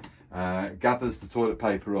retraction, gathers the toilet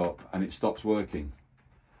paper up and it stops working.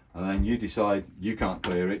 And then you decide you can't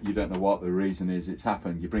clear it, you don't know what the reason is it's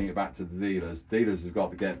happened, you bring it back to the dealers. Dealers have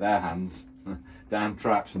got to get their hands down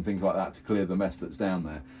traps and things like that to clear the mess that's down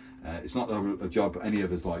there. It's not a job any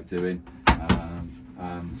of us like doing,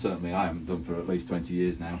 and certainly I haven't done for at least 20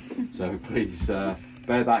 years now. So please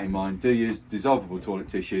bear that in mind. Do use dissolvable toilet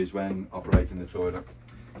tissues when operating the toilet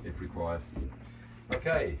if required.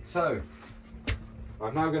 Okay, so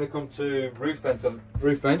I'm now going to come to roof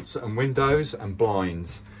vents and windows and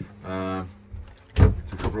blinds to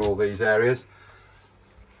cover all these areas.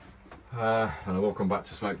 And I will come back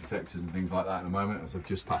to smoke detectors and things like that in a moment, as I've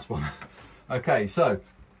just passed one. Okay, so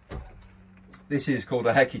this is called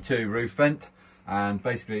a Hecky 2 roof vent, and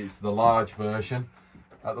basically it's the large version.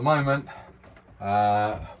 At the moment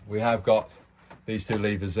we have got these two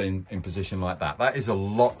levers in position like that. That is a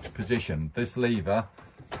locked position. This lever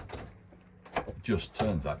just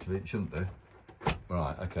turns, actually, it shouldn't do.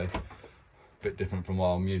 Right, okay. Bit different from what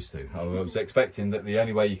I'm used to. I was expecting that the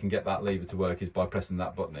only way you can get that lever to work is by pressing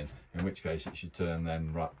that button in which case it should turn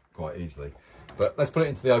then right quite easily. But let's put it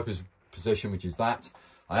into the open position, which is that.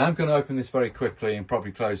 I am going to open this very quickly and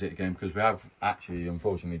probably close it again, because we have actually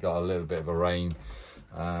unfortunately got a little bit of a rain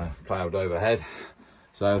cloud overhead.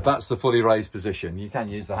 So that's the fully raised position. You can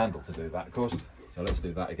use the handle to do that, of course. So let's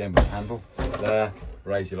do that again with the handle. There,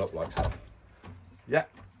 raise it up like so. Yeah,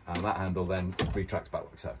 and that handle then retracts back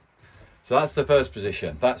like so. So that's the first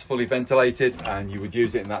position. That's fully ventilated, and you would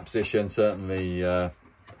use it in that position certainly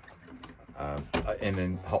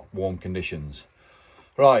in hot, warm conditions.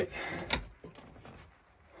 Right,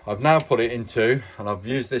 I've now put it into, and I've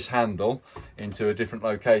used this handle into a different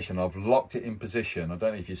location. I've locked it in position. I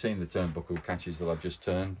don't know if you've seen the turnbuckle catches that I've just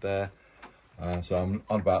turned there. So I'm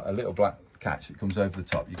on about a little black catch that comes over the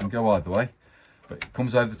top. You can go either way, but it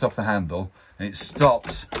comes over the top of the handle, and it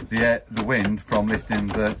stops the wind from lifting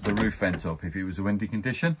the roof vent up. If it was a windy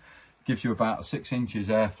condition, it gives you about 6 inches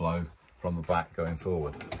airflow from the back going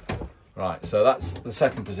forward. Right, so that's the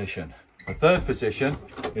second position. The third position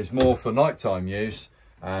is more for nighttime use,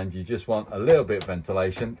 and you just want a little bit of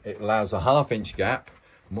ventilation. It allows a 1/2 inch gap,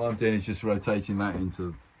 and what I'm doing is just rotating that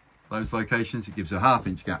into those locations. It gives a 1/2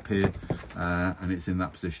 inch gap here, and it's in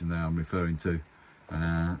that position there I'm referring to,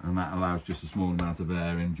 and that allows just a small amount of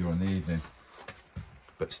air in during the evening,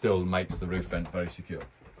 but still makes the roof vent very secure.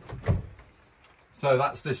 So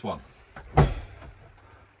that's this one.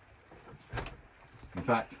 In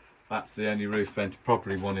fact, that's the only roof vent,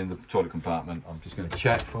 probably one in the toilet compartment. I'm just going to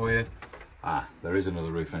check for you. Ah, there is another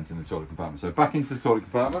roof vent in the toilet compartment. So back into the toilet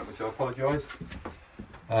compartment, which I apologise.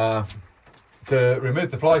 To remove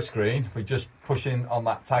the fly screen, we just push in on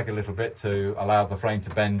that tag a little bit to allow the frame to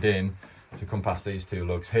bend in to come past these two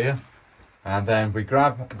lugs here. And then we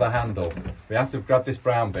grab the handle. We have to grab this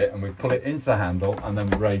brown bit and we pull it into the handle, and then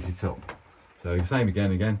we raise it up. So same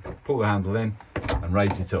again, pull the handle in and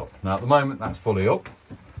raise it up. Now at the moment that's fully up,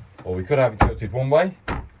 or we could have it tilted one way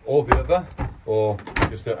or the other, or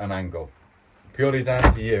just at an angle. Purely down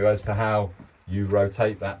to you as to how you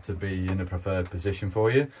rotate that to be in a preferred position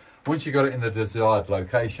for you. Once you've got it in the desired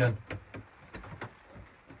location,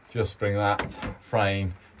 just bring that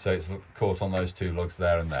frame so it's caught on those two lugs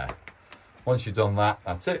there and there. Once you've done that,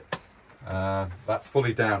 that's it. That's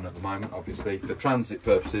fully down at the moment. Obviously, for transit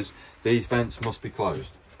purposes, these vents must be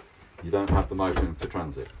closed. You don't have them open for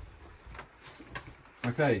transit.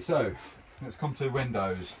 Okay, so let's come to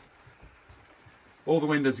windows. All the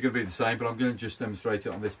windows are going to be the same, but I'm going to just demonstrate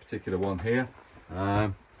it on this particular one here.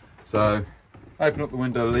 So open up the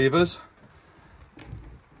window levers,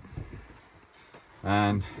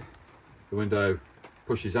 and the window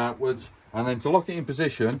pushes outwards, and then to lock it in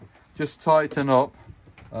position, just tighten up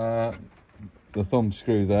the thumb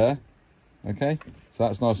screw there. Okay, so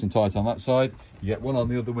that's nice and tight on that side. You get one on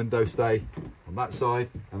the other window stay on that side,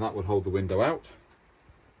 and that would hold the window out,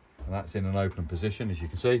 and that's in an open position, as you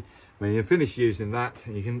can see. When you finish using that,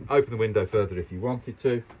 you can open the window further if you wanted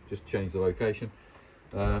to, just change the location.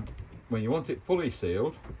 When you want it fully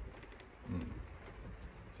sealed,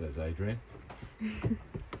 says Adrian,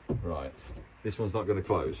 right, this one's not going to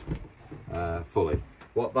close fully.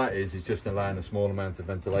 What that is just allowing a small amount of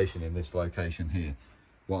ventilation in this location here.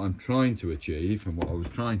 What I'm trying to achieve, and what I was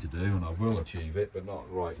trying to do, and I will achieve it, but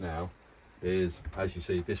not right now, is, as you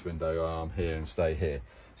see, this window arm here and stay here.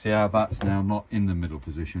 See how that's now not in the middle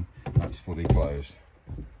position, that's fully closed.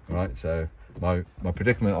 Right, so my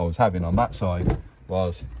predicament I was having on that side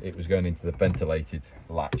was it was going into the ventilated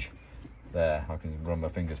latch. There, I can run my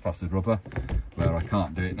fingers past the rubber, where I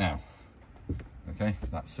can't do it now. Okay,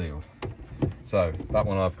 that's sealed. So that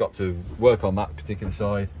one I've got to work on that particular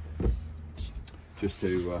side, just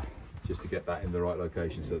to get that in the right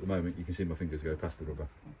location. So at the moment you can see my fingers go past the rubber.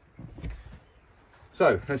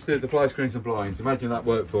 So let's do the fly screens and blinds. Imagine that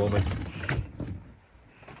worked for me.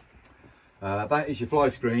 That is your fly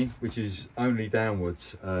screen, which is only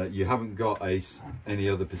downwards. You haven't got any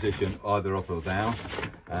other position, either up or down.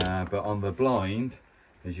 But on the blind,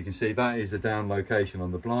 as you can see, that is a down location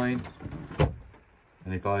on the blind.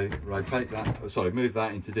 And if I rotate that, sorry, move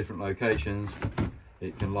that into different locations,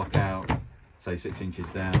 it can lock out, say 6 inches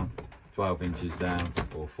down, 12 inches down,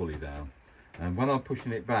 or fully down. And when I'm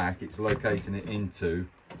pushing it back, it's locating it into,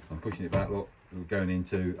 I'm pushing it back, look, we're going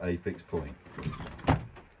into a fixed point.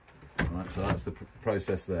 Right, so that's the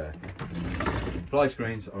process there. Fly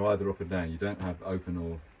screens are either up and down. You don't have open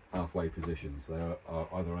or halfway positions. They are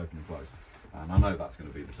either open and closed. And I know that's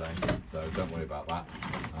going to be the same, so don't worry about that.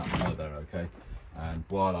 I know they're okay. And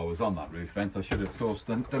while I was on that roof vent, I should have, of course,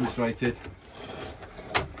 demonstrated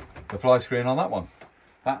the fly screen on that one.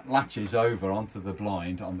 That latches over onto the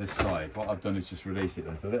blind on this side. What I've done is just release it.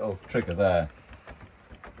 There's a little trigger there.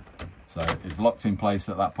 So it's locked in place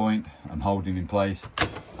at that point and holding in place,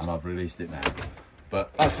 and I've released it now.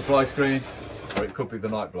 But that's the fly screen, or it could be the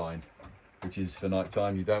night blind, which is for night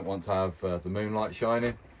time. You don't want to have the moonlight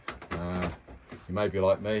shining. You may be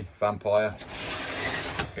like me, vampire,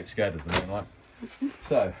 get scared of the moonlight.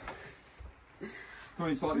 So,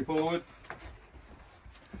 coming slightly forward,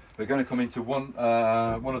 we're going to come into one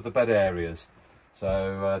of the bed areas.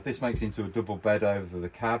 So this makes into a double bed over the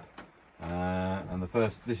cab, and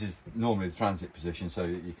this is normally the transit position, so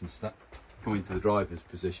that you can come into the driver's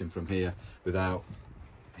position from here without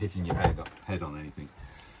hitting your head on anything.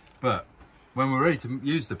 But when we're ready to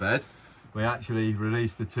use the bed, we actually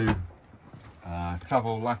release the two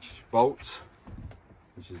travel latch bolts,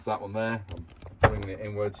 which is that one there. I'm bringing it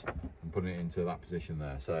inwards and putting it into that position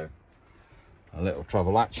there. So a little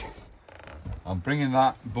travel latch. I'm bringing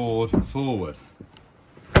that board forward,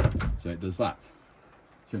 so it does that.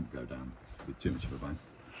 Shouldn't go down with too much of a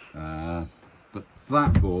bang. But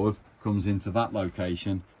that board comes into that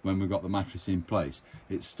location when we've got the mattress in place.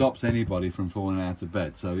 It stops anybody from falling out of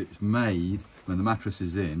bed. So it's made, when the mattress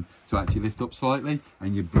is in, to actually lift up slightly,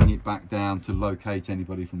 and you bring it back down to locate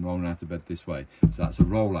anybody from rolling out of bed this way. So that's a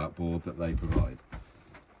rollout board that they provide.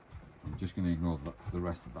 I'm just going to ignore the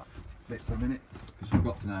rest of that bit for a minute, because we've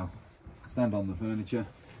got to now stand on the furniture.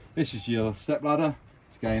 This is your step ladder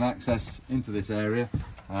to gain access into this area,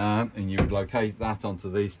 and you would locate that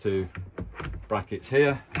onto these two brackets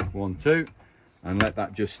here, 1, 2, and let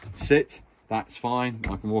that just sit. That's fine.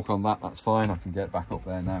 I can walk on that, that's fine. I can get back up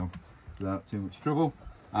there now without too much trouble.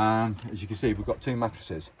 And as you can see, we've got two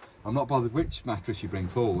mattresses. I'm not bothered which mattress you bring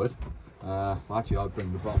forward. Actually, I'd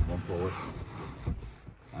bring the bottom one forward.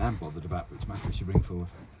 I am bothered about which mattress you bring forward.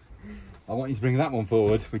 I want you to bring that one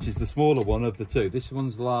forward, which is the smaller one of the two. This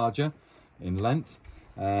one's larger in length.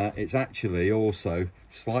 It's actually also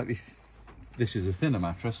slightly, this is a thinner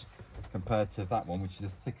mattress compared to that one, which is a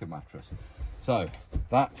thicker mattress. So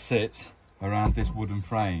that sits around this wooden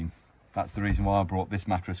frame. That's the reason why I brought this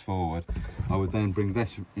mattress forward. I would then bring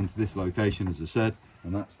this into this location, as I said,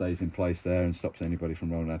 and that stays in place there and stops anybody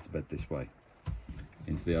from rolling out of bed this way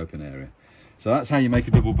into the open area. So that's how you make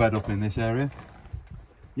a double bed up in this area.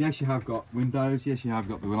 Yes, you have got windows, yes you have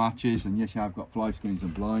got the latches, and yes you have got fly screens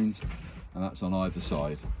and blinds, and that's on either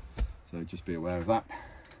side. So just be aware of that.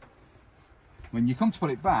 When you come to put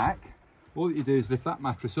it back, all that you do is lift that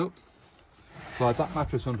mattress up, slide that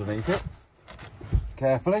mattress underneath it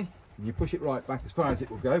carefully, and you push it right back as far as it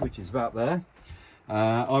will go, which is about there.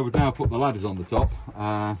 I would now put the ladders on the top,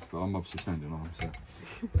 but I'm obviously standing on them,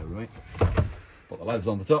 so bear with me. Put the ladders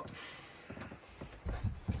on the top,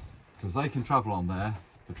 because they can travel on there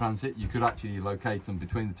for transit. You could actually locate them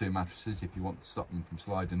between the two mattresses if you want to stop them from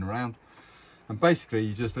sliding around. And basically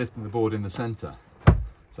you're just lifting the board in the centre.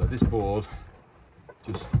 So this board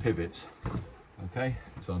just pivots, okay?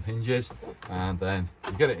 It's on hinges, and then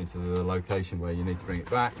you get it into the location where you need to bring it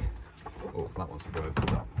back. Oh, that wants to go over the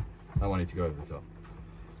top. That one needs to go over the top.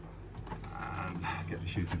 And get the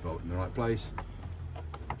shooting bolt in the right place.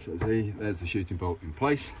 So see, there's the shooting bolt in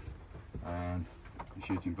place, and the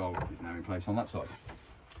shooting bolt is now in place on that side.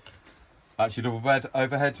 That's your double bed,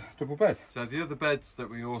 overhead double bed. So the other beds that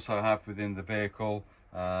we also have within the vehicle,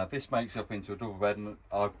 this makes up into a double bed, and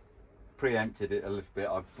I've preempted it a little bit.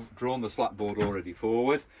 I've drawn the slat board already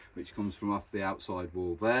forward, which comes from off the outside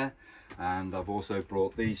wall there, and I've also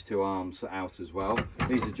brought these two arms out as well.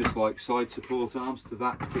 These are just like side support arms to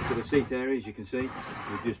that particular seat area, as you can see.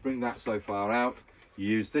 You just bring that so far out. You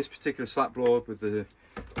use this particular slat board with the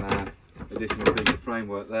additional piece of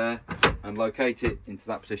framework there, and locate it into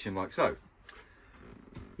that position like so.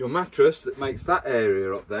 Your mattress that makes that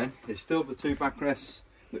area up then is still the two backrests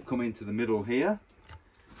that come into the middle here,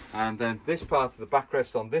 and then this part of the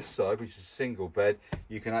backrest on this side, which is a single bed,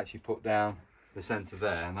 you can actually put down the centre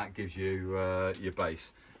there, and that gives you your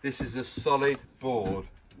base. This is a solid board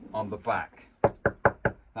on the back.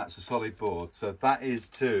 That's a solid board, so that is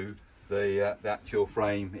to the actual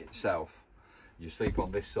frame itself. You sleep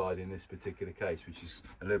on this side in this particular case, which is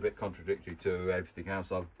a little bit contradictory to everything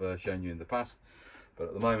else I've shown you in the past. But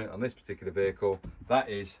at the moment on this particular vehicle, that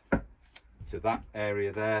is to that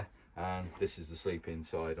area there, and this is the sleep-in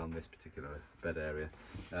side on this particular bed area.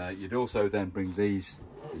 You'd also then bring these,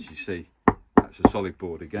 as you see, that's a solid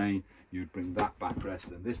board again. You'd bring that backrest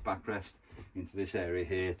and this backrest into this area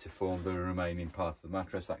here to form the remaining part of the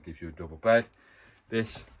mattress. That gives you a double bed.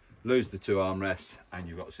 This, lose the two armrests, and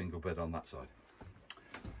you've got a single bed on that side.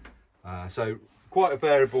 So quite a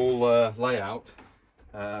variable layout,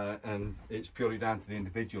 and it's purely down to the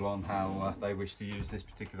individual on how they wish to use this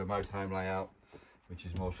particular motorhome layout, which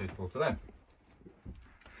is more suitable to them.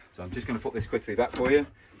 So I'm just going to put this quickly back for you.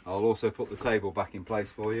 I'll also put the table back in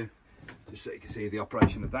place for you, just so you can see the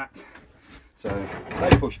operation of that. So they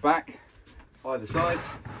push back either side,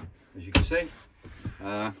 as you can see.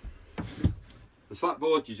 The slat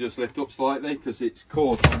board you just lift up slightly because it's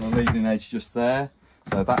caught on the leading edge just there.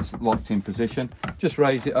 So that's locked in position. Just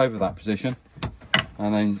raise it over that position,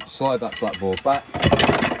 and then slide that slat board back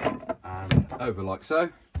and over like so.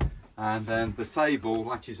 And then the table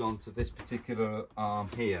latches onto this particular arm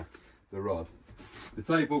here, the rod. The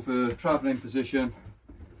table for travelling position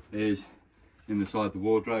is in the side of the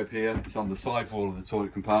wardrobe here. It's on the side wall of the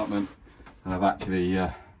toilet compartment, and I've actually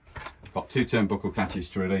got two turnbuckle catches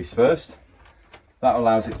to release first. That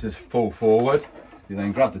allows it to fall forward. You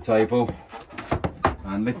then grab the table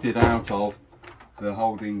and lift it out of the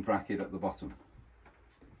holding bracket at the bottom.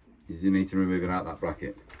 You need to remove it out of that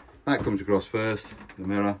bracket. That comes across first, the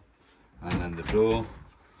mirror, and then the door.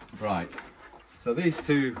 Right, so these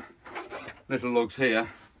two little lugs here,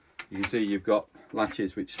 you can see you've got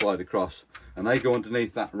latches which slide across, and they go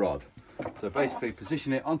underneath that rod. So basically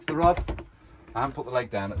position it onto the rod. I haven't put the leg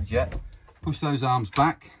down as yet. Push those arms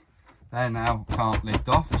back. They now can't lift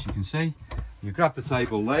off, as you can see. You grab the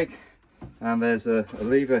table leg, and there's a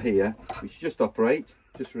lever here which you just operate,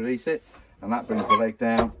 just release it, and that brings the leg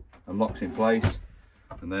down and locks in place,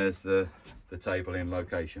 and there's the table in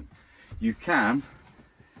location. You can,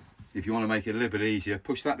 if you want to make it a little bit easier,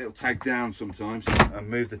 push that little tag down sometimes and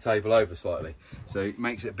move the table over slightly, so it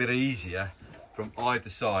makes it a bit easier from either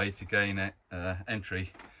side to gain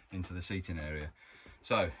entry into the seating area.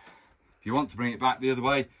 So if you want to bring it back the other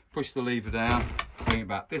way, push the lever down, bring it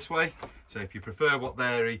back this way. So if you prefer what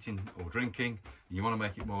they're eating or drinking, and you want to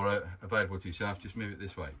make it more available to yourself, just move it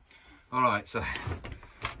this way. All right, so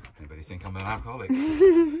anybody think I'm an alcoholic?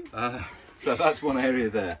 So that's one area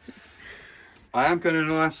there. I am going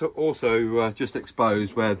to also just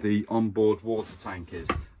expose where the onboard water tank is.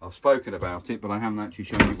 I've spoken about it, but I haven't actually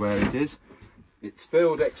shown you where it is. It's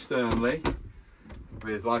filled externally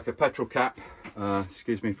with like a petrol cap.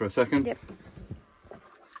 Excuse me for a second. Yep.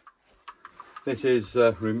 This is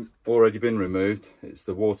already been removed. It's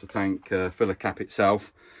the water tank filler cap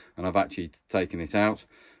itself, and I've actually taken it out.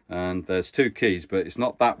 and there's two keys, but it's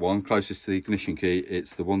not that one closest to the ignition key,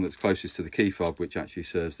 it's the one that's closest to the key fob, which actually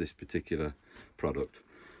serves this particular product.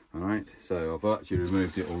 All right, so I've actually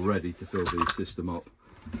removed it already to fill the system up.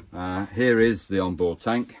 Here is the onboard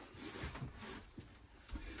tank.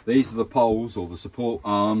 These are the poles or the support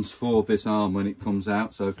arms for this arm when it comes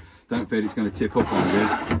out, so don't feel it's going to tip up on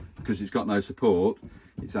you because it's got no support.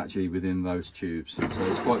 It's actually within those tubes, so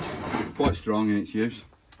it's quite strong in its use.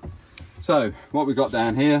 So what we've got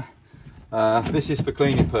down here, this is for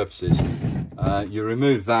cleaning purposes. You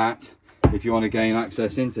remove that if you want to gain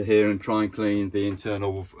access into here and try and clean the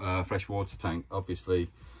internal freshwater tank. Obviously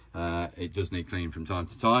it does need cleaning from time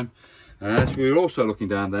to time. As we were also looking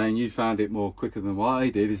down there, and you found it more quicker than what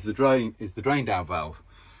I did, is the drain down valve.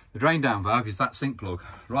 The drain down valve is that sink plug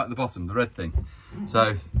right at the bottom, the red thing.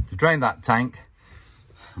 So to drain that tank,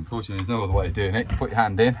 unfortunately there's no other way of doing it. You put your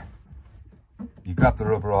hand in, you grab the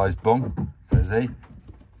rubberized bung, so Z,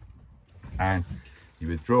 and you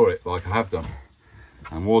withdraw it like I have done,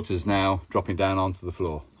 and water's now dropping down onto the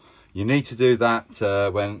floor. You need to do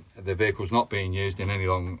that when the vehicle's not being used in any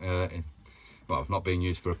well, not being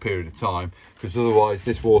used for a period of time, because otherwise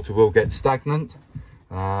this water will get stagnant,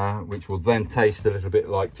 which will then taste a little bit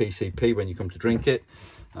like TCP when you come to drink it.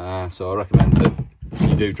 So I recommend that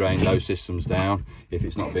you do drain those systems down if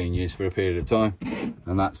it's not being used for a period of time,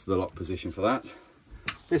 and that's the lock position for that.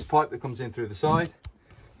 This pipe that comes in through the side,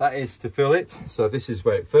 that is to fill it, so this is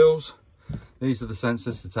where it fills. These are the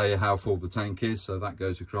sensors to tell you how full the tank is, so that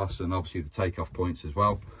goes across, and obviously the takeoff points as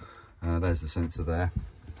well. There's the sensor there.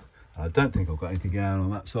 I don't think I've got anything down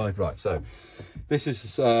on that side. Right, so this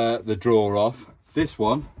is the drawer off. This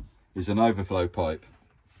one is an overflow pipe.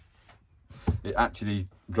 It actually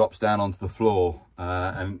drops down onto the floor,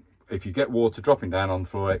 and if you get water dropping down on the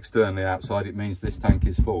floor externally outside, it means this tank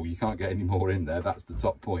is full. You can't get any more in there, that's the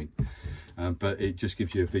top point. But it just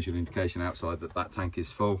gives you a visual indication outside that that tank is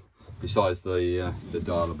full, besides the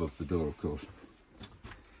dial above the door, of course.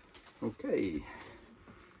 Okay,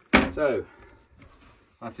 so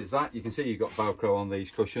that is that. You can see you've got Velcro on these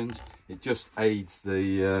cushions. It just aids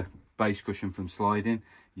the base cushion from sliding.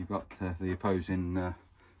 You've got the opposing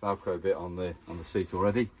Velcro bit on the seat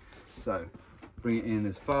already. So bring it in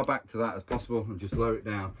as far back to that as possible and just lower it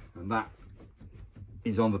down, and that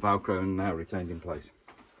is on the Velcro and now retained in place.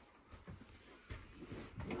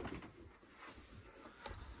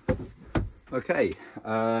 Okay,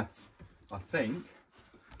 I think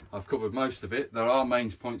I've covered most of it. There are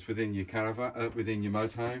mains points within your caravan, within your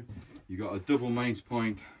motorhome. You've got a double mains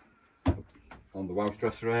point on the Welsh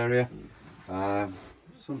dresser area.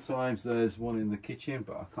 Sometimes there's one in the kitchen,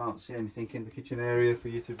 but I can't see anything in the kitchen area for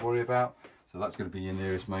you to worry about. So that's going to be your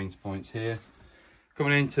nearest mains points here.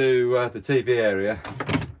 Coming into the TV area,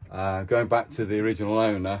 going back to the original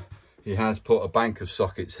owner, he has put a bank of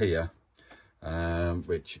sockets here.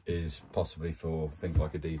 Which is possibly for things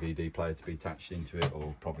like a DVD player to be attached into it,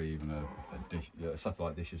 or probably even a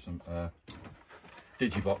satellite dish of some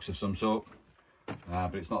digibox of some sort,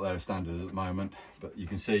 but it's not there as standard at the moment. But you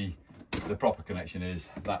can see the proper connection is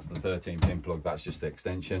that's the 13-pin plug, that's just the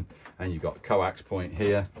extension, and you've got a coax point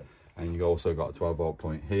here, and you've also got a 12-volt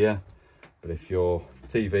point here. But if your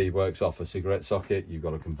TV works off a cigarette socket, you've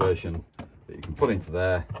got a conversion that you can put into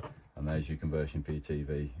there, and there's your conversion for your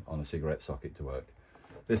TV on a cigarette socket to work.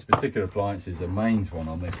 This particular appliance is a mains one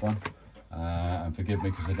on this one, and forgive me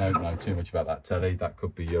because I don't know too much about that telly. That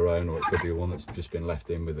could be your own, or it could be one that's just been left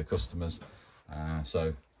in with the customers.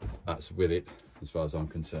 So that's with it as far as I'm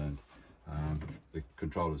concerned. The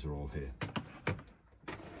controllers are all here.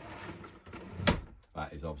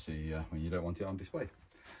 That is obviously when you don't want it on display.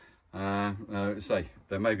 Say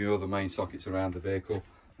there may be other main sockets around the vehicle.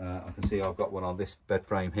 I can see I've got one on this bed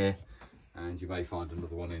frame here, and you may find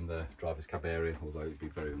another one in the driver's cab area, although it'd be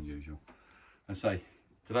very unusual. And say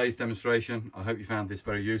today's demonstration, I hope you found this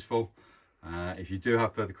very useful. If you do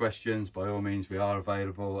have further questions, by all means we are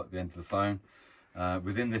available at the end of the phone.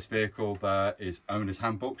 Within this vehicle there is owner's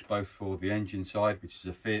handbooks, both for the engine side, which is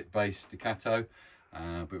a Fiat based Ducato,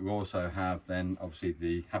 but we also have then obviously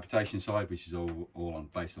the habitation side, which is all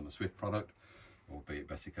based on the Swift product, albeit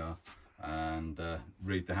Bessacarr. And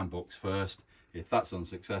read the handbooks first. If that's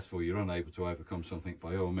unsuccessful, you're unable to overcome something,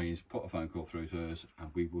 by all means put a phone call through to us and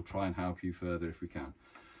we will try and help you further if we can.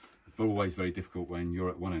 It's always very difficult when you're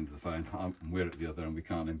at one end of the phone and we're at the other and we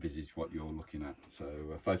can't envisage what you're looking at. So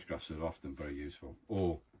photographs are often very useful,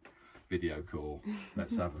 or video call,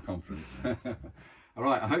 let's have a conference. All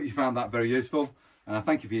right, I hope you found that very useful.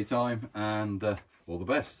 Thank you for your time, and all the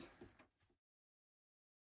best.